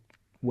 and you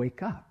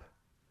wake up.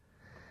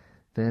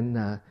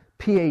 Then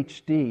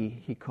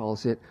PhD, he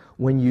calls it,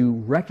 when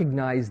you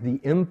recognize the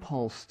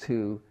impulse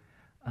to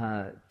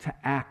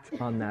act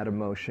on that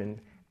emotion,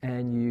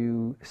 and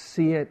you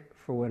see it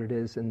for what it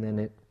is, and then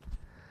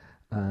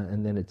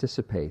it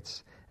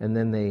dissipates. And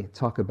then they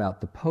talk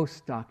about the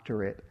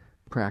postdoctorate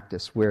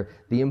practice, where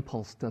the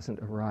impulse doesn't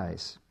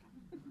arise.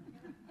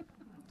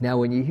 Now,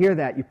 when you hear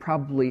that, you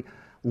probably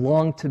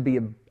long to be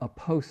a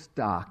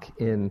postdoc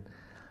in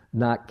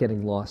not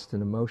getting lost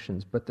in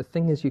emotions. But the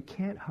thing is, you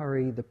can't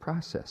hurry the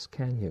process,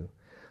 can you?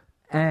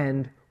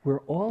 And we're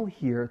all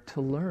here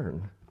to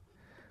learn.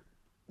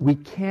 We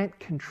can't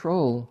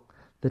control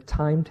the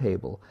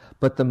timetable,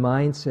 but the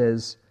mind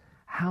says,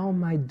 how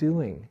am I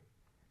doing?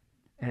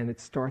 And it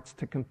starts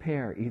to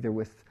compare, either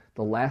with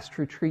the last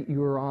retreat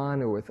you were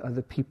on or with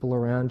other people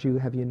around you.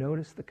 Have you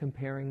noticed the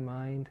comparing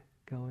mind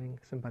going?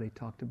 Somebody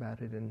talked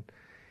about it in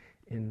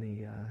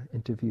the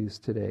interviews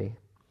today.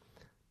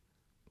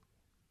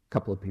 A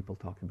couple of people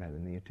talked about it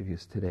in the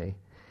interviews today.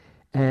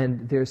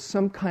 And there's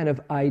some kind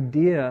of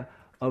idea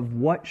of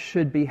what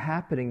should be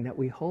happening that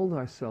we hold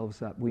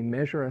ourselves up, we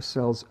measure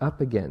ourselves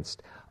up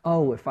against.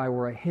 Oh, if I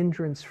were a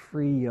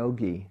hindrance-free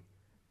yogi,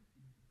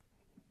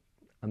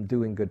 I'm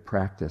doing good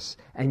practice.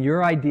 And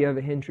your idea of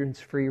a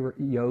hindrance-free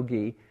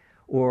yogi,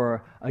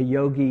 or a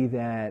yogi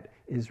that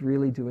is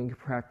really doing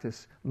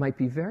practice, might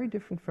be very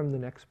different from the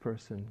next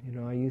person.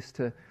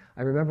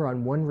 I remember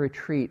on one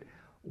retreat,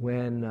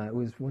 when it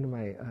was one of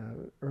my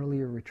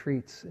earlier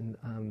retreats,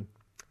 and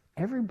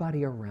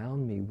everybody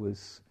around me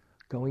was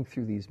going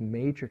through these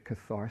major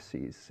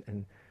catharses,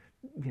 and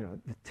the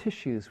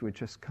tissues were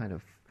just kind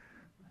of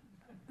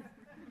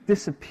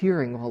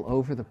disappearing all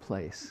over the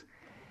place.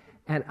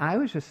 And I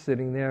was just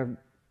sitting there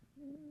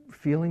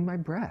feeling my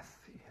breath,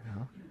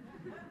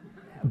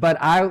 But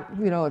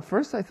at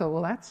first I thought,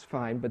 well, that's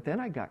fine. But then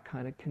I got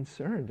kind of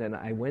concerned, and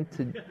I went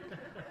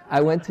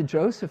to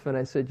Joseph and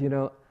I said,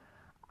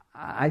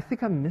 I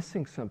think I'm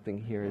missing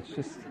something here. It's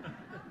just,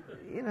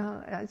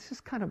 it's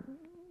just kind of,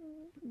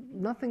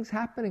 nothing's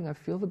happening. I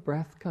feel the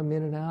breath come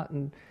in and out,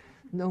 and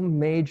no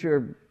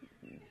major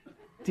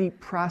deep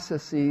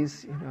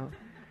processes,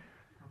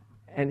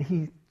 And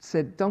he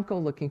said, don't go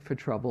looking for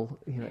trouble.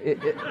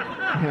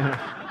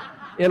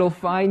 It'll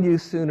find you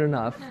soon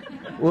enough,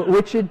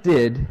 which it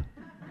did.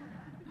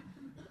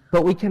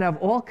 But we can have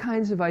all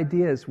kinds of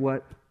ideas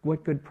what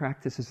good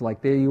practice is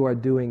like. There you are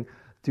doing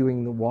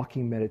the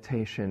walking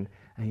meditation,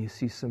 and you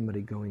see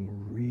somebody going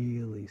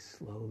really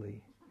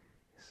slowly.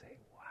 You say,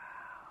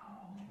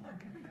 wow, look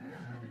at them.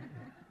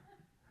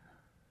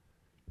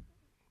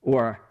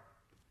 Or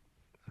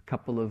a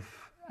couple of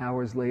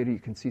hours later, you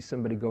can see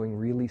somebody going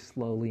really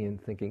slowly and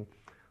thinking,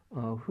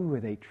 oh, who are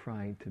they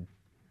trying to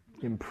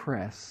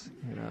impress,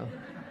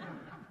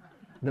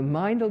 The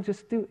mind will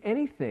just do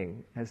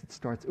anything as it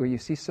starts. Or you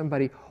see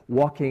somebody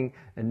walking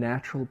a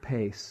natural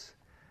pace,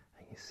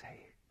 and you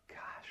say,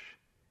 gosh,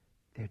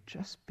 they're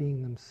just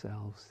being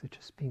themselves. They're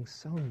just being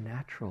so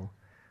natural.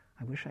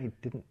 I wish I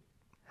didn't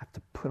have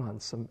to put on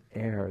some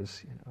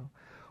airs,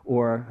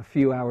 Or a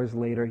few hours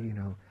later,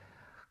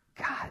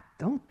 God,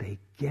 don't they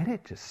get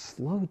it? Just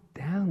slow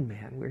down,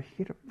 man. We're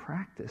here to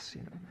practice,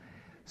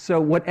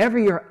 So whatever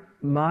your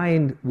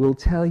mind will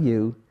tell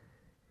you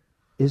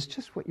is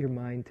just what your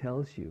mind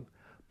tells you.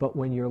 But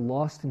when you're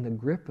lost in the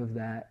grip of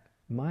that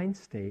mind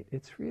state,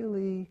 it's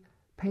really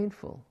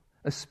painful.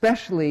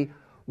 Especially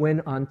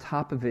when on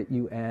top of it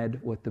you add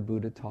what the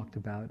Buddha talked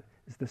about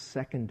is the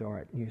second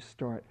dart, and you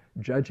start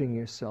judging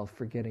yourself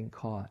for getting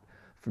caught,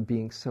 for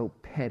being so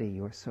petty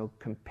or so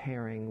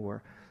comparing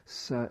or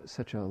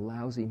such a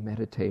lousy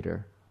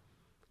meditator.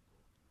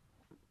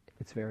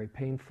 It's very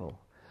painful.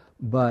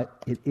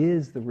 But it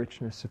is the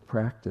richness of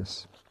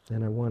practice.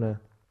 And I want to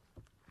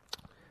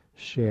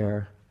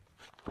share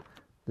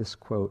this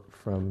quote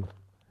from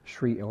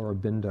Sri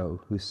Aurobindo,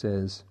 who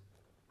says,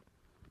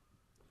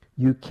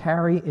 "You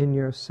carry in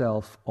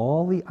yourself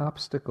all the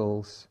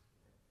obstacles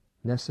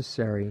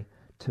necessary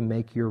to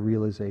make your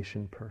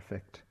realization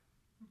perfect.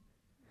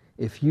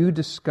 If you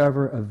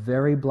discover a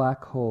very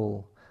black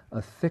hole,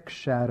 a thick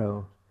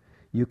shadow,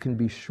 you can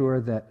be sure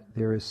that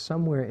there is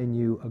somewhere in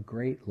you a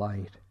great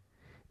light.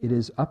 It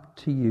is up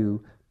to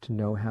you to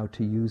know how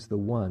to use the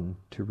one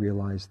to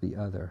realize the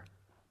other."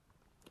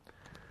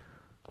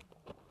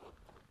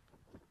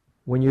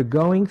 When you're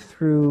going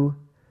through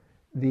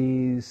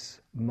these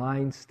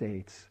mind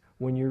states,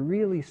 when you're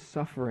really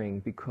suffering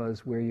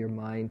because where your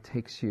mind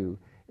takes you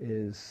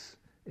is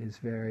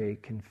very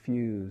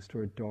confused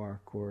or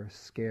dark or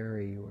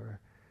scary or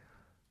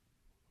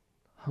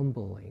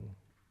humbling,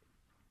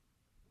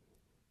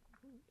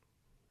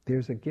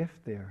 there's a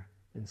gift there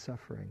in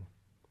suffering.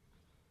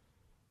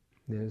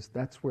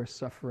 That's where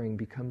suffering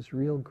becomes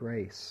real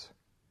grace.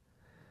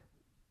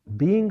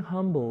 Being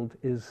humbled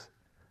is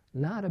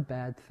not a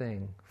bad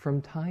thing.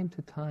 From time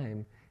to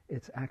time,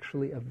 it's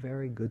actually a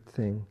very good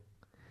thing,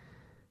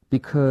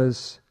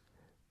 because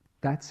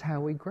that's how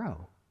we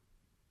grow.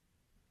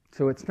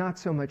 So it's not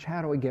so much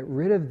how do I get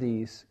rid of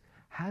these,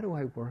 how do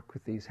I work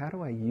with these, how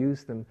do I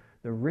use them,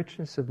 the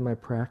richness of my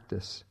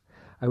practice.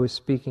 I was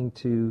speaking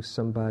to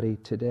somebody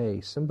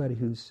today, somebody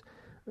who's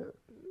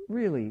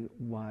really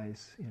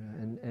wise,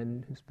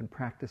 and who's been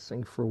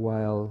practicing for a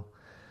while,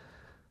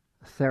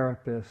 a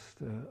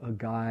therapist, a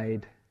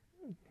guide,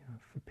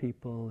 for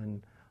people,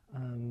 and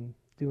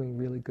doing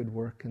really good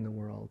work in the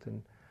world.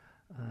 And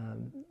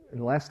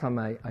the last time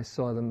I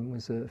saw them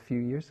was a few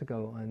years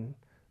ago on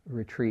a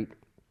retreat,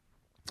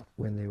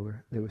 when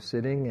they were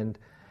sitting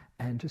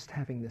and just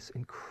having this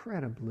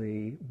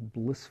incredibly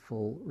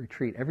blissful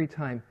retreat. Every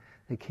time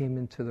they came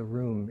into the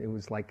room, it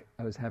was like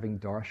I was having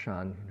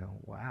darshan.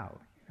 Wow.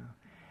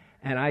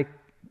 And I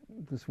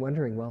was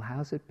wondering, well,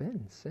 how's it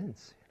been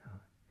since?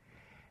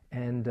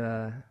 And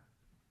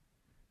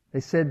they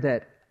said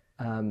that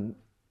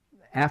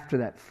after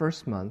that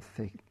first month,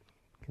 they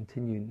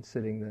continued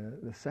sitting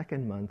the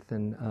second month,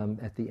 and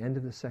at the end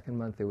of the second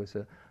month, there was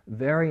a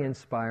very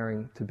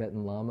inspiring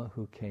Tibetan Lama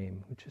who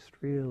came, who just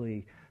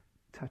really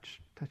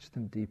touched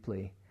them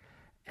deeply.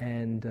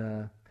 And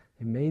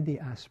they made the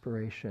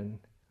aspiration,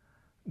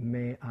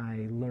 may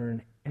I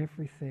learn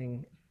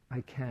everything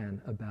I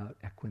can about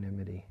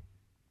equanimity.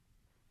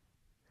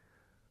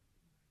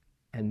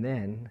 And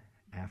then,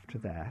 after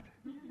that,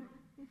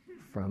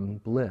 from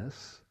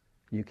bliss,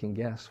 you can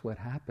guess what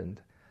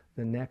happened.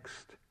 The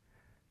next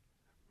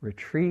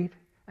retreat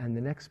and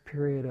the next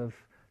period of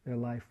their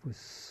life was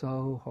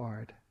so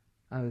hard.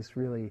 I was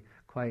really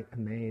quite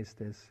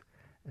amazed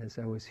as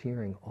I was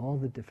hearing, all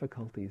the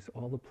difficulties,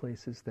 all the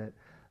places that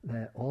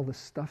all the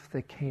stuff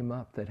that came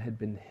up that had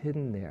been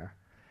hidden there.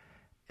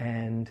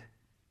 And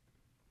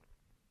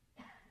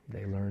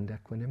they learned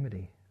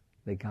equanimity.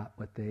 They got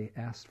what they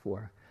asked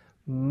for.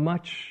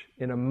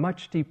 In a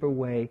much deeper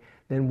way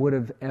than would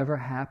have ever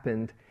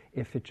happened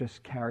if it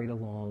just carried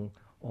along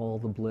all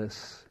the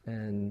bliss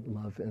and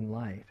love and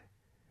light.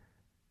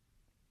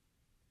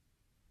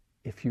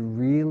 If you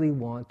really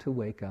want to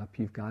wake up,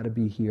 you've got to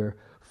be here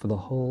for the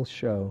whole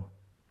show.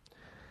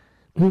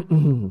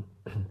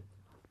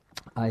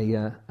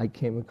 I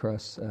came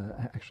across,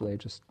 I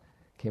just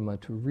came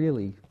onto a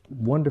really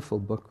wonderful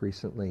book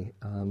recently.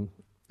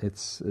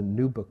 It's a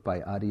new book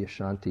by Adi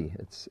Ashanti.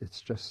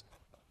 It's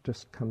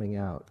just coming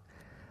out.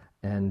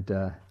 And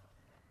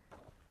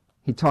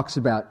he talks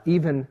about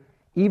even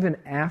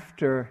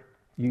after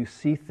you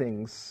see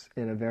things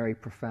in a very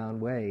profound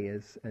way,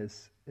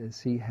 as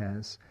he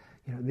has,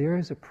 there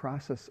is a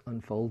process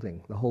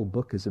unfolding. The whole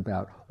book is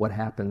about what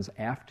happens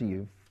after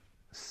you've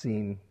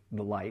seen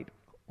the light,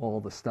 all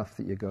the stuff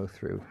that you go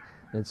through.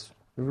 It's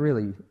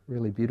really,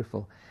 really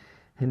beautiful.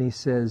 And he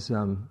says,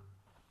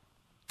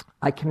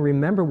 I can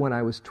remember when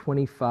I was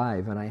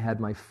 25 and I had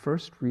my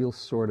first real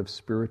sort of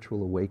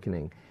spiritual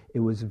awakening.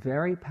 It was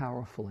very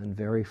powerful and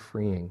very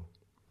freeing.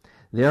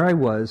 There I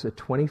was, a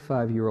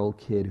 25-year-old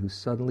kid who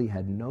suddenly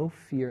had no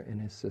fear in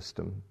his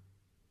system.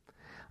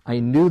 I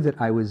knew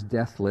that I was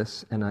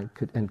deathless and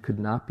could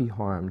not be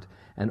harmed,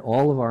 and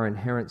all of our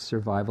inherent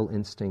survival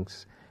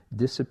instincts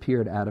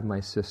disappeared out of my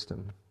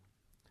system.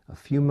 A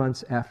few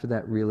months after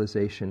that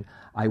realization,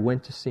 I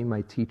went to see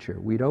my teacher.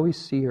 We'd always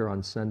see her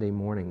on Sunday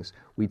mornings.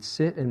 We'd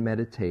sit and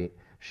meditate.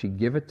 She'd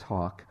give a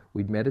talk.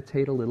 We'd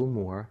meditate a little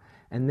more,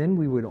 and then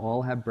we would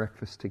all have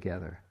breakfast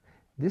together.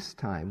 This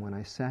time, when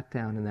I sat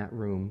down in that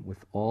room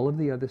with all of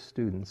the other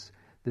students,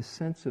 this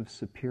sense of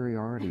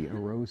superiority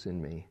arose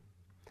in me.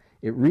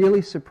 It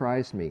really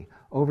surprised me.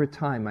 Over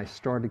time, I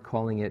started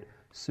calling it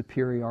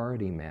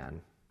Superiority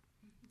Man.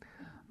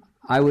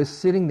 I was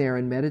sitting there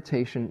in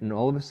meditation, and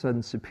all of a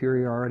sudden,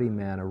 Superiority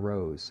Man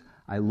arose.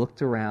 I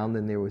looked around,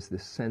 and there was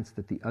this sense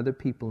that the other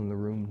people in the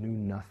room knew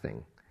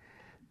nothing.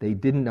 They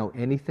didn't know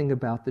anything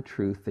about the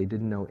truth. They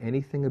didn't know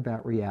anything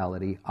about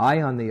reality.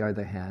 I, on the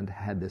other hand,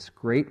 had this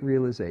great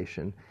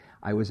realization.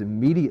 I was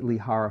immediately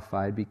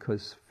horrified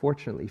because,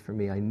 fortunately for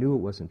me, I knew it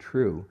wasn't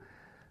true.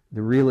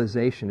 The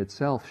realization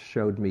itself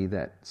showed me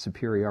that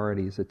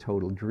superiority is a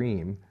total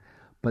dream,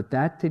 but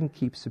that didn't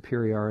keep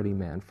Superiority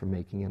Man from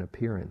making an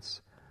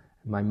appearance.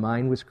 My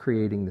mind was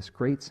creating this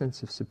great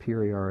sense of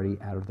superiority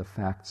out of the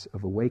facts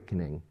of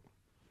awakening.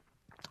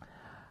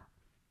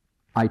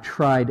 I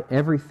tried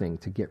everything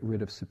to get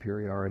rid of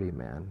Superiority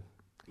Man.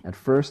 At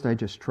first, I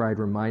just tried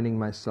reminding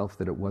myself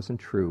that it wasn't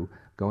true,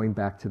 going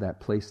back to that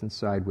place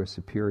inside where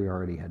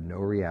superiority had no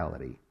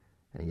reality.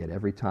 And yet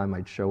every time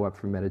I'd show up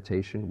for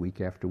meditation,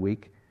 week after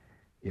week,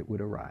 it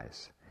would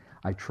arise.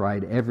 I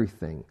tried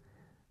everything,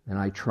 and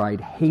I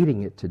tried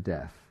hating it to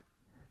death.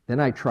 Then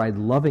I tried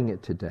loving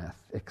it to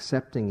death,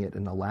 accepting it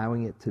and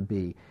allowing it to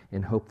be,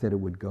 in hope that it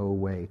would go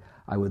away.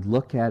 I would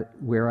look at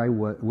where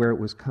it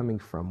was coming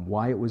from,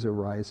 why it was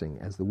arising.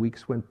 As the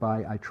weeks went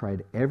by, I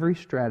tried every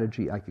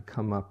strategy I could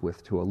come up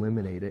with to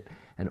eliminate it,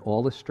 and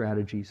all the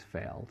strategies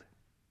failed.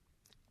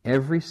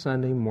 Every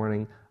Sunday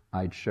morning,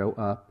 I'd show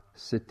up,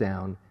 sit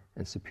down,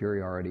 and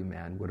Superiority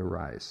Man would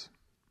arise.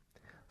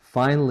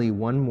 Finally,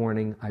 one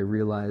morning, I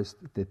realized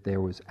that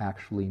there was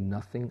actually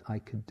nothing I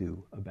could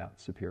do about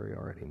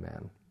Superiority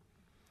Man.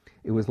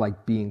 It was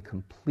like being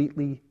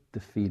completely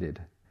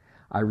defeated.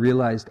 I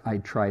realized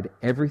I'd tried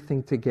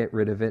everything to get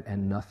rid of it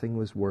and nothing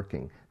was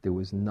working. There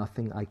was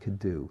nothing I could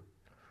do.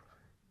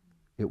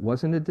 It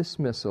wasn't a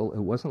dismissal.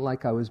 It wasn't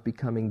like I was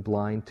becoming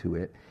blind to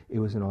it. It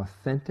was an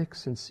authentic,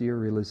 sincere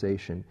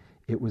realization.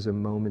 It was a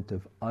moment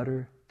of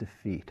utter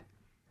defeat.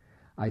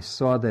 I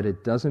saw that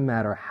it doesn't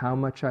matter how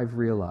much I've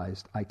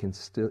realized, I can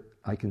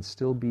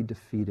still be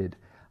defeated.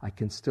 I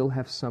can still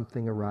have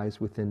something arise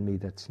within me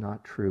that's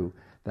not true,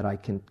 that I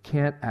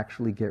can't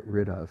actually get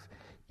rid of,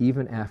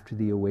 even after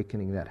the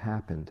awakening that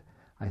happened.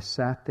 I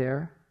sat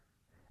there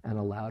and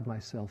allowed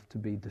myself to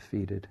be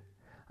defeated.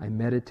 I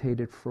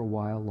meditated for a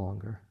while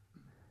longer.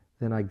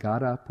 Then I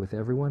got up with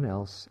everyone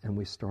else and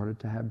we started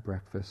to have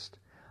breakfast.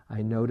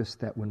 I noticed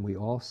that when we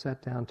all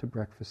sat down to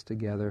breakfast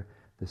together,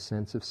 the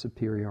sense of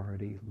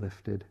superiority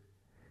lifted.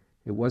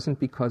 It wasn't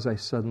because I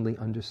suddenly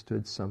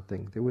understood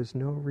something. There was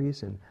no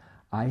reason.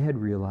 I had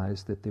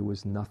realized that there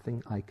was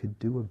nothing I could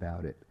do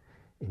about it.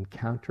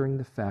 Encountering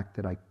the fact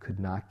that I could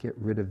not get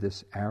rid of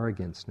this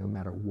arrogance, no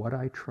matter what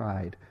I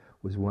tried,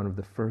 was one of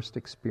the first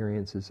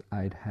experiences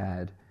I'd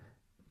had,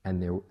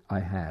 and there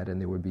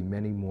would be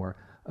many more,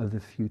 of the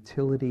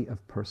futility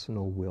of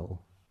personal will.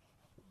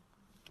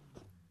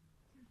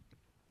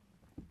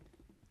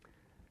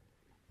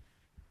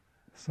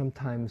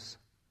 Sometimes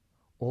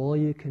all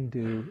you can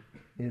do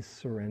is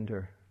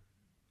surrender.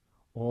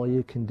 All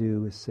you can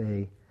do is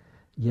say,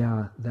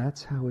 yeah,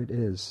 that's how it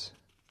is.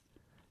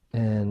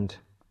 And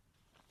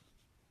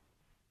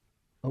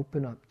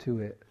open up to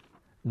it,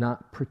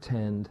 not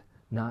pretend,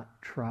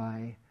 not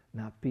try,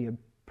 not be a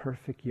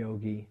perfect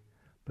yogi,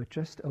 but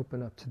just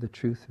open up to the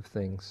truth of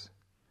things.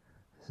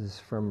 This is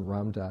from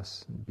Ram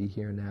Dass, Be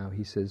Here Now.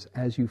 He says,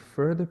 as you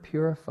further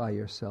purify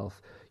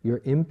yourself,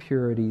 your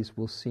impurities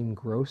will seem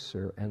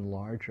grosser and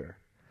larger.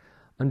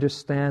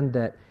 Understand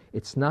that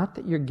it's not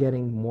that you're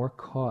getting more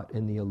caught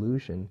in the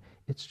illusion,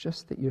 it's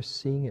just that you're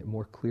seeing it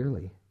more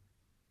clearly.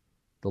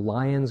 The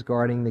lions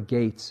guarding the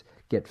gates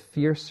get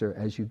fiercer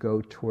as you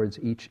go towards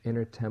each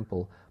inner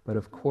temple, but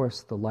of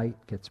course the light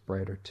gets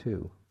brighter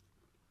too.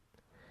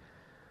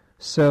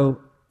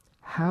 So,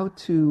 how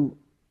to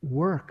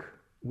work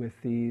with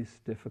these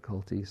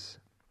difficulties,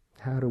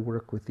 how to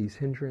work with these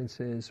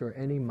hindrances or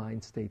any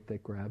mind state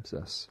that grabs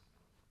us.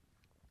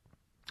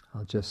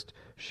 I'll just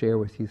share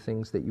with you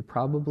things that you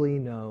probably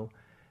know,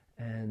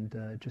 and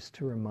just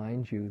to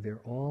remind you,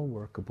 they're all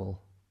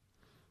workable.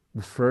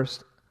 The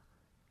first,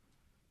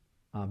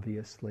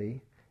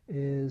 obviously,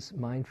 is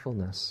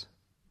mindfulness.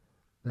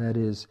 That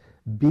is,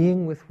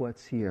 being with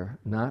what's here,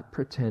 not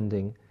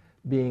pretending,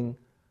 being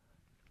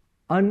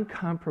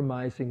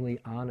uncompromisingly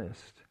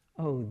honest.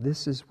 Oh,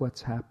 this is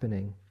what's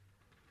happening.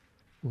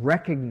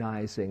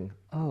 Recognizing,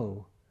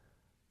 oh,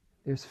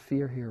 there's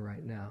fear here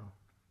right now.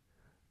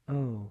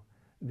 Oh,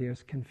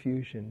 there's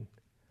confusion.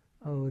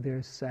 Oh,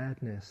 there's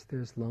sadness,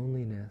 there's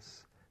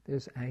loneliness,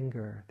 there's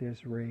anger,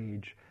 there's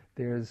rage,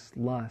 there's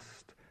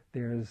lust,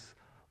 there's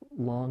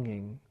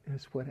longing,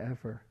 there's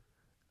whatever.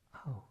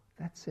 Oh,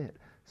 that's it.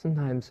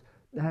 Sometimes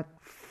that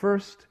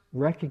first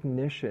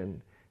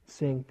recognition,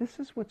 saying this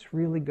is what's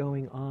really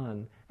going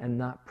on and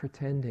not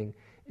pretending,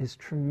 is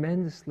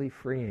tremendously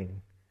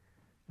freeing.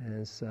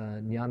 As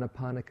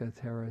Nyanaponika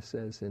Thera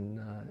says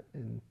in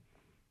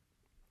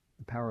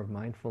The Power of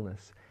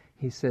Mindfulness,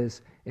 he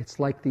says it's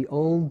like the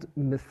old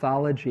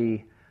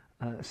mythology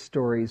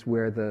stories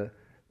where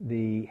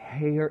the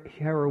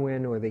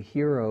heroine or the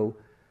hero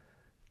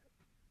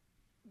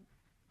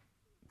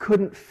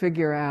couldn't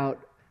figure out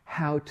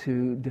how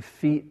to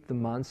defeat the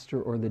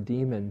monster or the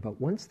demon, but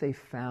once they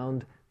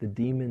found the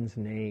demon's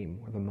name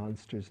or the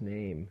monster's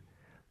name,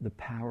 the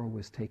power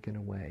was taken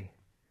away.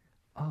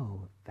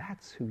 Oh,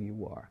 that's who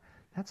you are.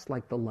 That's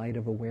like the light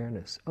of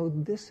awareness. Oh,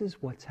 this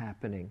is what's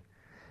happening.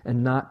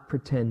 And not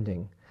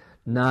pretending,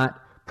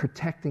 not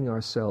protecting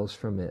ourselves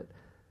from it,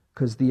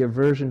 because the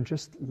aversion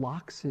just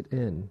locks it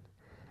in.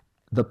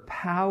 The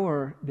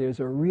power, there's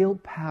a real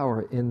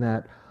power in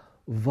that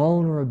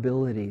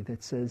vulnerability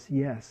that says,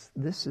 yes,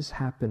 this is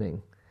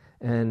happening,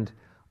 and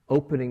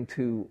opening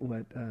to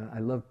what, I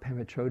love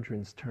Pema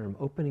Chodron's term,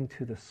 opening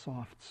to the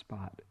soft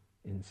spot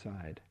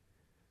inside.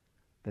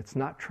 That's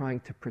not trying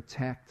to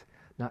protect,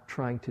 not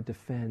trying to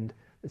defend,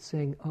 but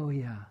saying, oh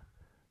yeah,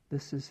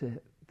 this is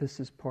it. This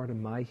is part of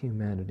my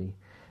humanity.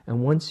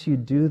 And once you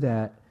do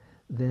that,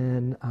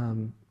 then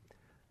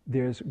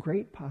there's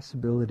great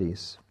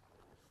possibilities.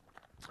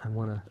 I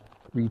want to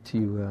read to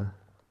you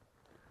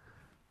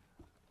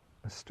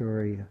a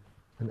story,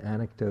 an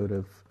anecdote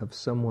of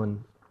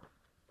someone,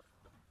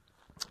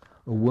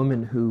 a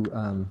woman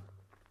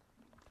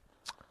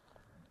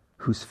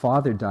whose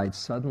father died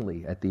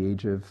suddenly at the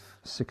age of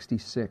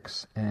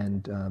 66,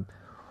 and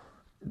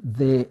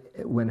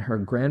when her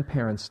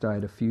grandparents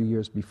died a few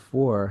years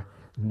before,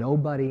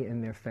 nobody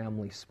in their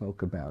family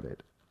spoke about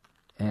it.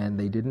 And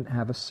they didn't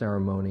have a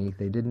ceremony,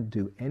 they didn't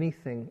do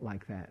anything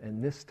like that.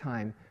 And this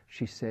time,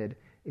 she said,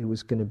 it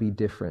was going to be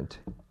different.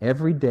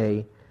 Every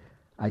day,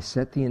 I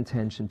set the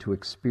intention to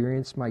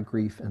experience my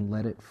grief and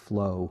let it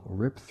flow,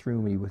 rip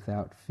through me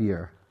without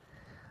fear.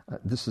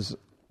 This is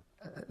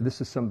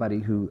somebody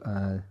who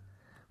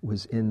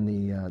was in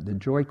the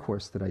Joy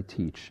course that I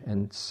teach,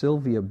 and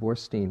Sylvia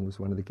Borstein was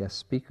one of the guest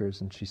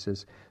speakers, and she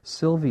says,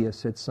 Sylvia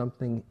said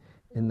something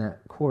in that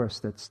course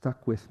that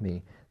stuck with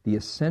me. The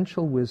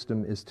essential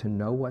wisdom is to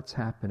know what's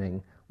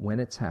happening when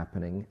it's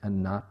happening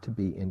and not to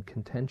be in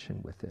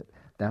contention with it.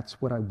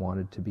 That's what I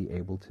wanted to be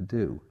able to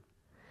do.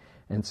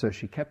 And so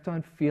she kept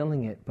on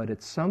feeling it, but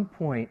at some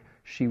point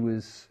she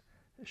was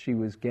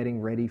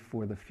getting ready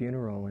for the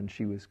funeral, and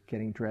she was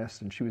getting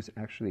dressed, and she was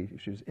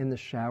in the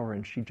shower,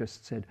 and she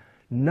just said,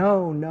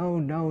 no, no,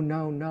 no,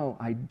 no, no,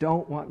 I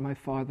don't want my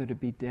father to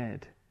be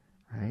dead,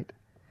 right?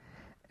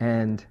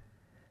 And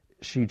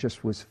she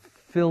just was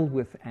filled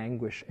with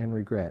anguish and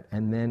regret.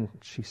 And then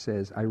she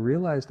says, I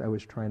realized I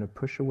was trying to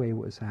push away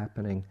what was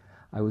happening.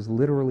 I was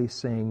literally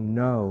saying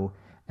no.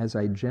 As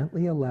I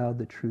gently allowed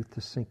the truth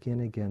to sink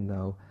in again,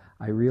 though,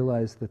 I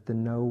realized that the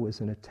no was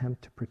an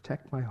attempt to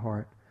protect my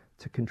heart,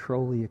 to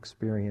control the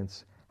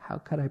experience. How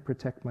could I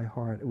protect my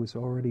heart? It was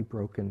already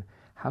broken.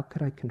 How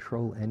could I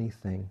control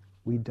anything?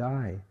 We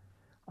die.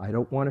 I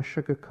don't want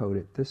to sugarcoat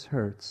it. This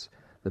hurts.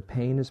 The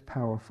pain is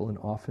powerful and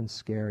often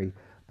scary,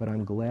 but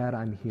I'm glad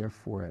I'm here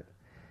for it.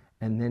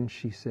 And then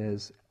she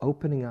says,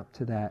 opening up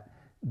to that,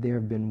 there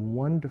have been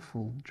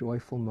wonderful,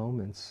 joyful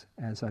moments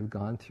as I've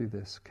gone through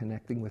this,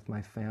 connecting with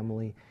my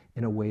family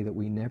in a way that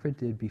we never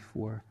did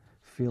before,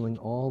 feeling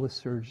all the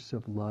surges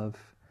of love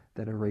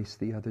that erase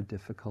the other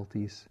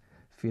difficulties,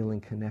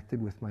 feeling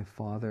connected with my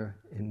father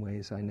in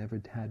ways I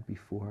never had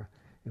before.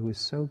 It was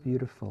so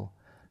beautiful.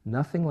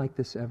 Nothing like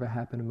this ever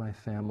happened in my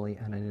family,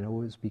 and I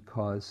know it was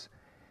because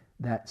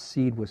that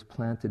seed was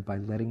planted by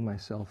letting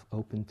myself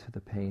open to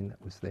the pain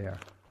that was there.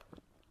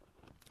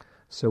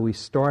 So we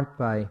start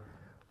by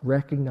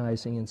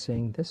recognizing and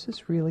saying, this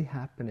is really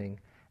happening,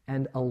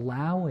 and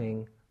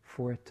allowing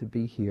for it to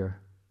be here,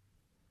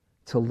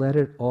 to let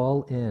it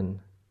all in,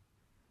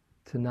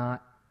 to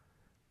not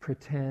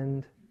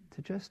pretend,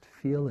 to just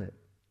feel it.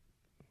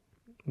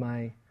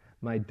 My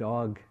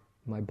dog,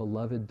 my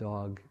beloved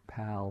dog,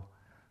 Pal,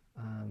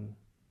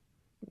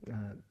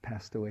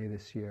 passed away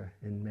this year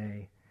in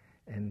May,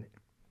 and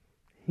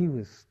he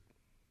was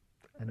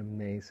an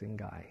amazing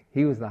guy.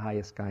 He was the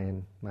highest guy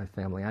in my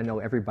family. I know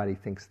everybody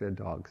thinks their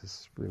dog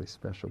is really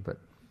special, but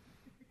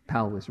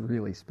Pal was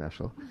really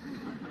special.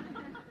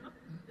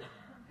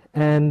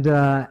 And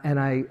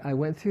I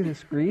went through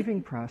this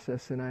grieving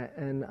process,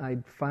 and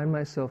I'd find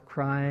myself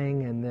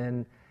crying, and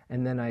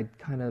then I'd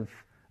kind of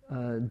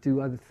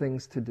do other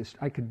things to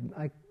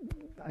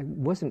I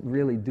wasn't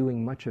really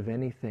doing much of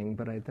anything,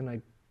 but then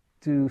I'd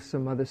do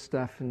some other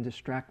stuff and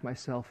distract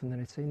myself, and then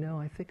I'd say, no,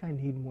 I think I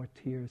need more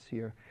tears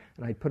here.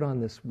 And I'd put on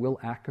this Will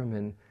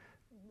Ackerman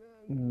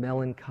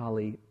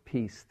melancholy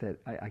piece that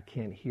I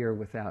can't hear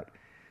without,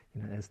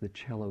 as the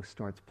cello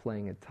starts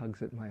playing, it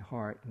tugs at my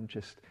heart, and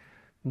just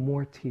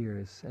more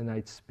tears. And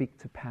I'd speak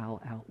to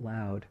Pal out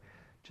loud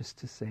just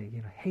to say,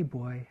 hey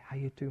boy, how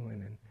you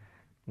doing?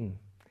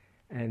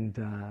 And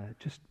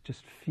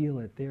just feel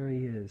it. There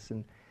he is.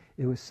 And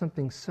it was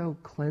something so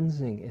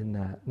cleansing in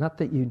that. Not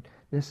that you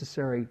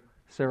necessarily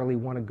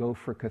want to go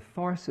for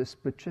catharsis,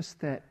 but just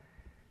that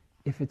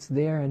if it's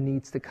there and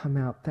needs to come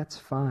out, that's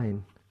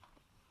fine.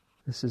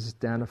 This is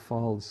Dana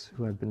Falls,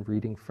 who I've been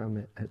reading from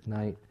it at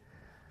night,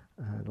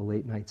 the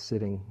late night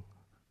sitting.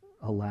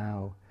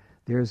 Allow.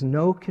 There is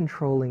no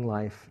controlling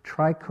life.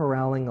 Try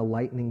corralling a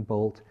lightning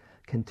bolt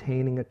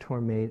containing a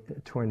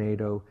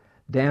tornado.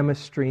 Dam a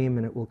stream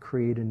and it will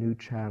create a new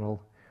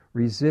channel.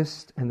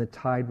 Resist and the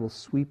tide will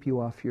sweep you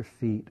off your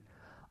feet.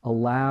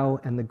 Allow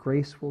and the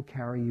grace will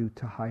carry you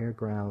to higher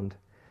ground.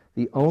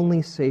 The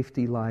only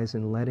safety lies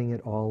in letting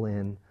it all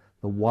in,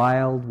 the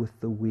wild with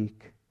the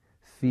weak,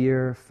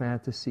 fear,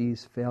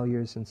 fantasies,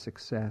 failures, and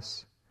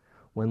success.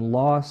 When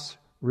loss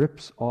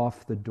rips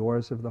off the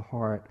doors of the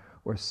heart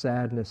or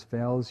sadness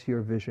veils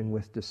your vision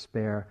with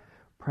despair,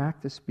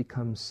 practice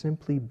becomes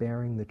simply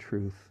bearing the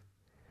truth.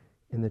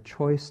 In the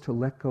choice to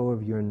let go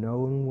of your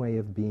known way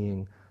of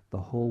being, the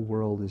whole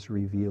world is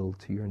revealed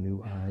to your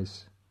new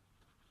eyes.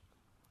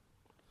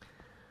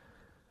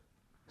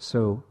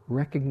 So,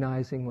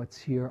 recognizing what's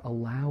here,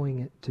 allowing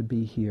it to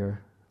be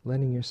here,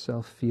 letting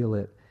yourself feel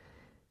it,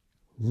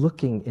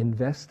 looking,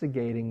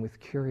 investigating with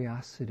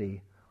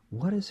curiosity.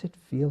 What does it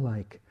feel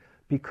like?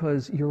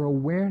 Because your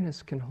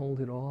awareness can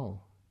hold it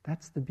all.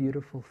 That's the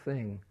beautiful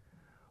thing.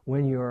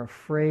 When you're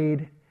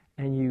afraid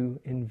and you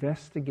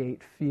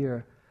investigate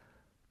fear,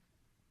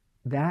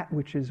 that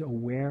which is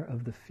aware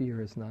of the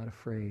fear is not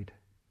afraid.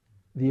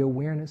 The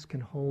awareness can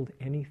hold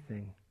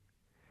anything.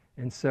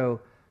 And so,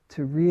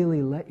 to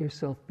really let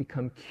yourself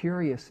become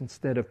curious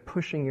instead of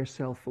pushing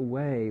yourself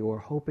away or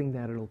hoping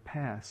that it'll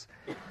pass,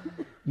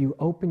 you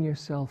open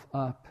yourself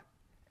up,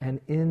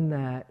 and in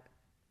that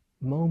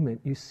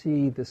moment you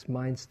see this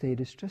mind state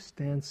is just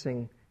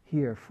dancing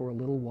here for a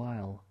little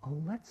while.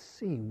 Oh, let's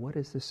see, what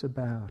is this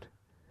about?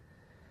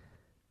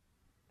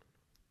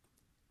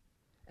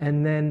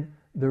 And then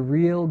the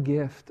real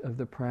gift of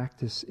the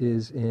practice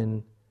is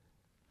in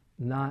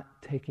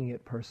not taking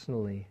it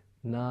personally,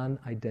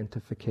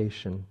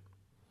 non-identification.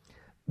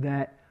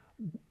 That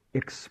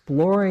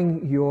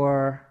exploring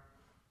your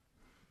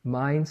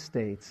mind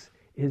states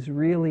is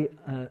really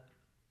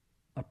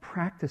a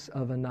practice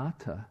of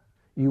anatta.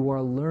 You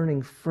are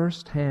learning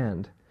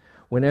firsthand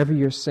whenever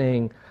you're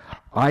saying,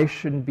 I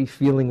shouldn't be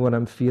feeling what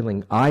I'm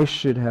feeling, I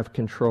should have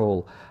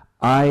control,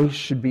 I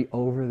should be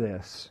over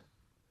this,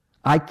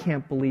 I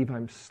can't believe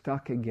I'm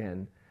stuck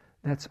again.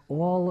 That's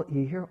all,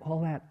 you hear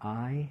all that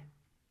I,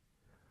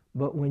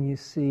 but when you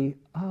see,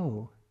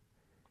 oh,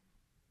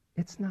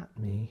 it's not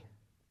me.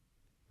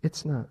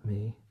 It's not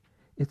me.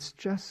 It's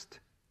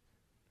just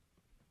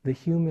the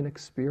human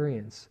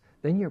experience.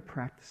 Then you're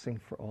practicing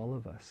for all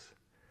of us.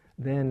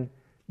 Then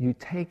you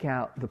take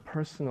out the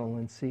personal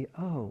and see,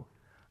 oh,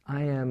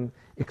 I am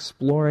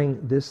exploring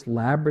this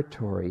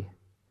laboratory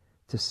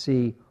to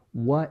see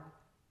what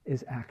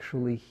is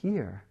actually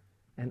here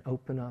and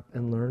open up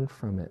and learn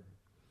from it.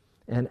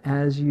 And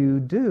as you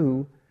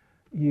do,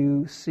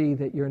 you see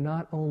that you're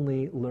not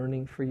only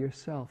learning for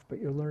yourself,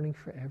 but you're learning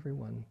for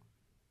everyone.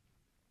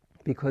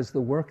 Because the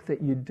work that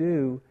you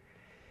do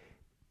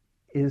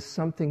is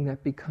something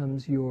that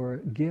becomes your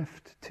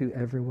gift to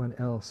everyone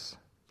else.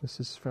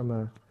 This is from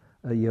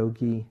a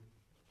yogi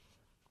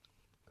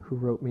who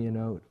wrote me a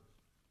note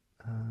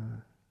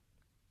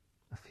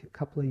a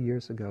couple of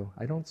years ago.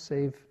 I don't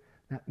save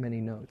that many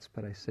notes,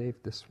 but I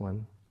saved this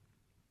one.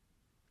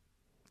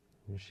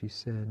 And she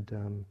said,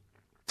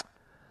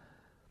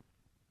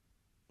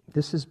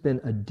 this has been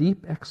a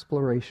deep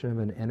exploration of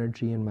an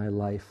energy in my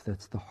life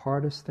that's the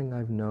hardest thing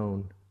I've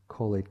known.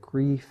 call it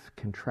grief,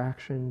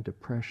 contraction,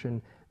 depression,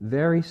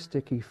 very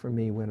sticky for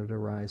me when it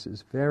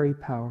arises, very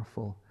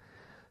powerful.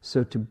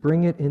 So to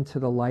bring it into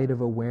the light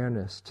of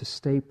awareness, to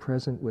stay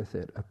present with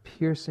it, a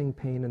piercing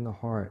pain in the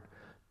heart,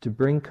 to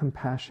bring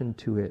compassion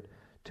to it,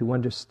 to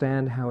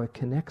understand how it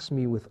connects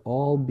me with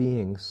all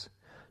beings,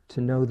 to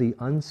know the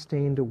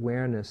unstained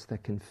awareness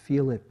that can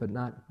feel it but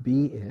not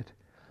be it,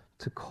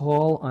 to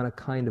call on a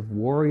kind of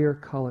warrior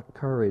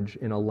courage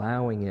in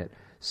allowing it,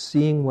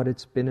 seeing what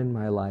it's been in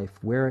my life,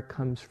 where it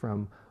comes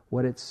from,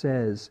 what it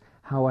says,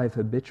 how I've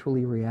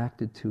habitually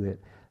reacted to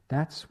it.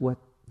 That's what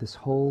this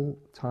whole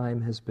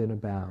time has been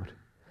about.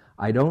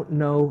 I don't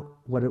know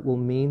what it will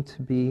mean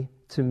to be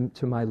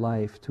to my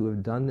life to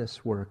have done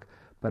this work,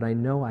 but I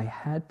know I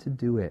had to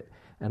do it,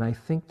 and I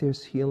think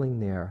there's healing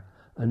there,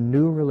 a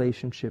new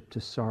relationship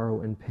to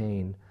sorrow and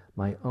pain,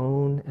 my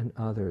own and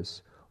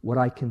others. What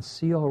I can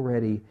see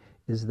already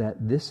is that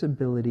this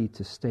ability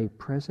to stay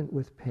present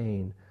with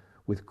pain,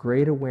 with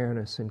great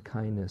awareness and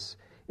kindness,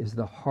 is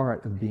the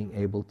heart of being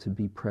able to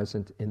be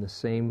present in the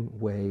same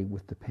way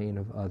with the pain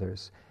of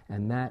others.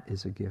 And that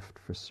is a gift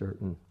for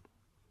certain.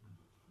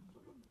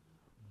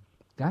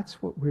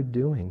 That's what we're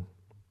doing.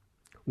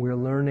 We're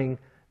learning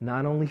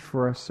not only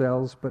for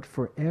ourselves, but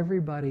for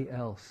everybody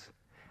else.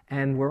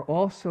 And we're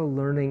also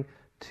learning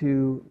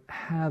to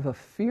have a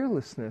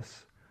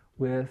fearlessness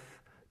with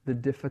the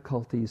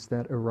difficulties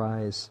that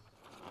arise.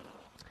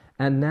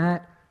 And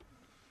that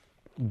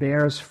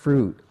bears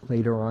fruit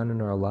later on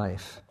in our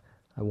life.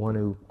 I want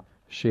to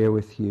share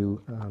with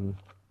you what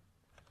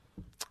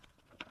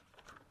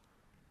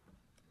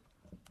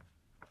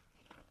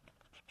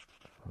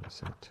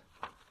was it?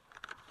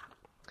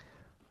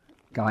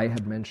 Guy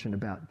had mentioned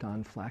about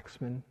Don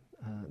Flaxman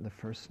the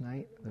first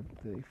night,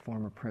 the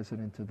former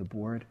president of the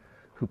board,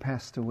 who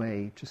passed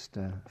away just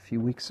a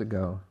few weeks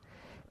ago.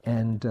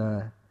 And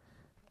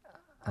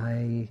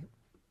I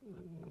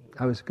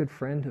was a good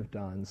friend of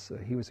Don's.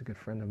 He was a good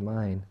friend of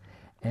mine.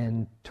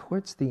 And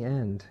towards the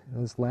end, it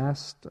was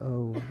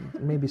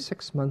maybe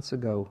 6 months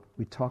ago,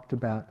 we talked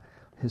about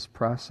his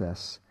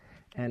process.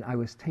 And I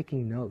was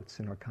taking notes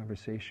in our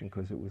conversation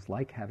because it was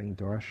like having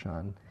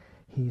darshan.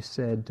 He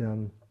said,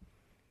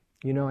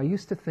 I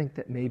used to think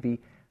that maybe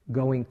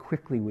going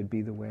quickly would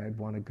be the way I'd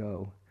want to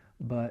go.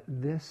 But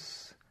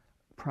this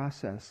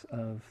process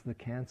of the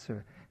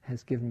cancer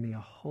has given me a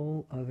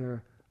whole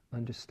other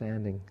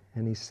understanding.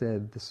 And he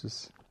said, this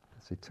is,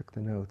 as he took the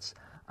notes,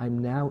 I'm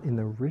now in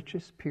the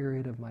richest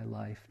period of my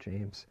life,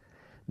 James.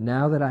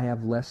 Now that I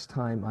have less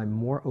time, I'm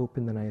more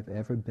open than I have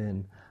ever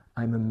been.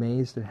 I'm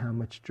amazed at how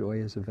much joy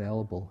is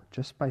available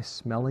just by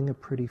smelling a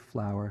pretty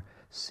flower,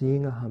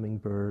 seeing a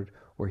hummingbird,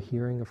 or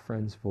hearing a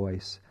friend's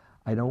voice.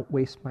 I don't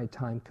waste my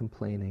time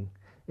complaining.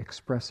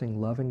 Expressing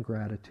love and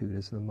gratitude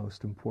is the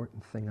most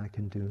important thing I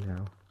can do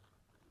now.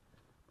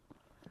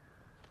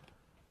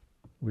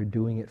 We're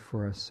doing it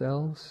for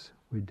ourselves.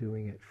 We're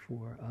doing it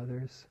for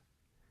others.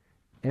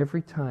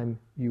 Every time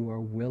you are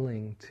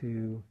willing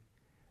to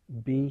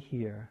be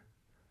here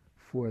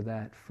for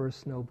that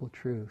first noble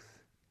truth,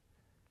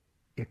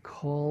 it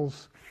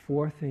calls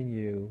forth in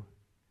you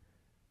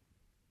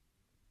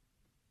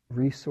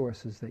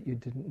resources that you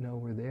didn't know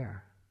were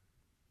there.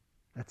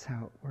 That's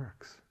how it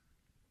works.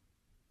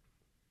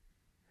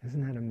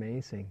 Isn't that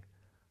amazing?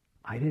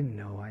 I didn't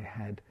know I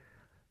had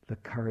the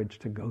courage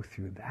to go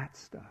through that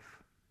stuff.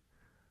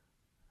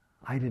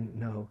 I didn't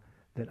know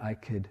that I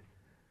could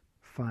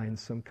find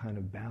some kind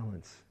of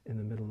balance in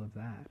the middle of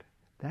that.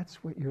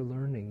 That's what you're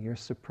learning. You're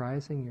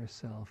surprising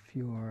yourself.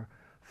 You're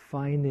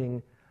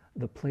finding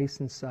the place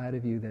inside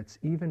of you that's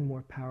even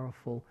more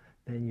powerful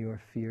than your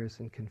fears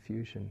and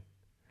confusion.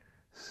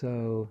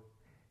 So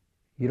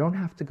you don't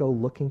have to go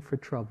looking for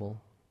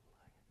trouble,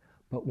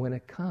 but when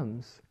it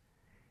comes,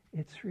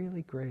 it's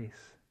really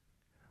grace.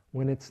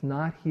 When it's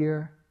not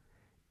here,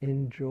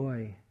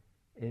 enjoy.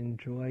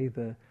 Enjoy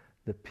the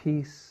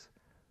peace,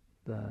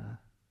 the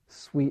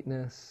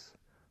sweetness,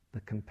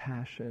 the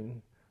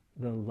compassion,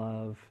 the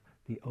love,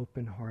 the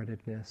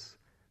open-heartedness.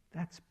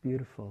 That's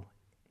beautiful.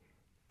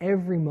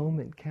 Every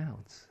moment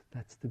counts.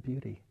 That's the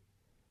beauty.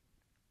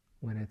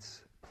 When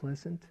it's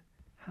pleasant,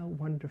 how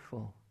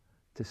wonderful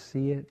to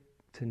see it,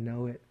 to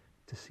know it,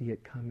 to see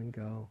it come and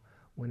go.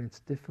 When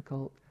it's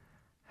difficult,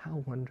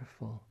 how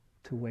wonderful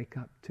to wake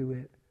up to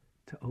it,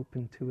 to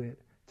open to it,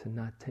 to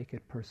not take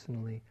it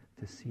personally,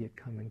 to see it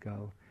come and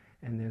go.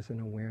 And there's an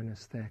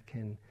awareness that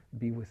can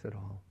be with it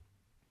all.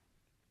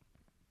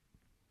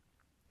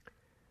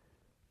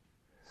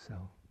 So,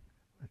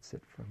 let's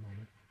sit for a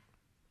moment.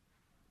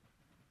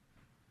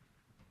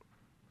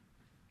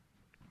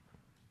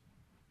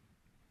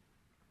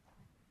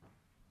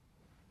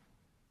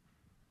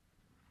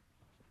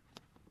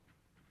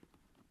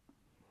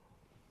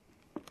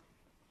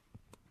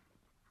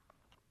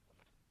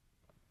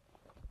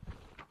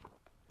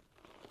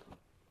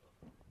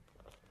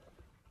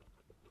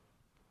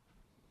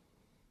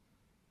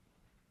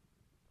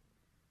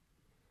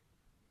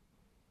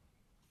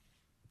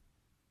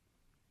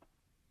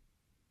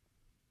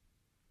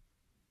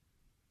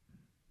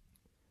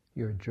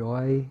 Your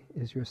joy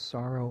is your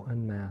sorrow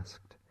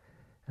unmasked.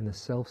 and the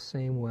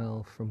self-same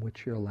well from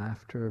which your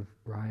laughter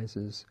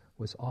rises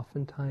was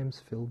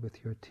oftentimes filled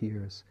with your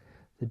tears.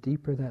 The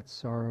deeper that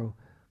sorrow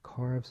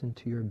carves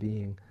into your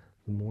being,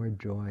 the more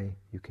joy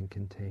you can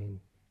contain.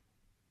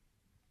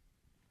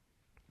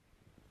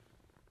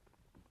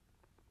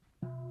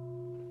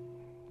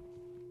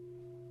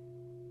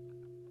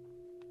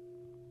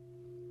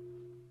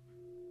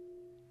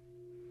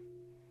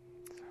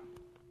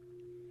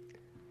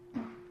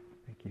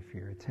 Thank you for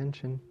your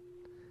attention,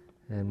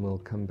 and we'll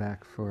come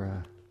back for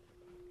a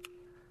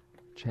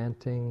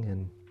chanting,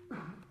 and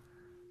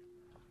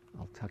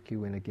I'll tuck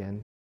you in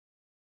again.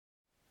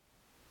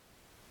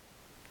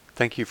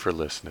 Thank you for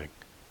listening.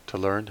 To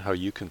learn how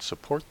you can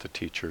support the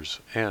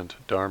teachers and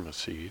Dharma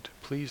Seed,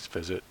 please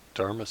visit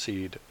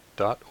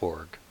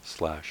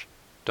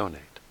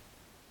dharmaseed.org/donate.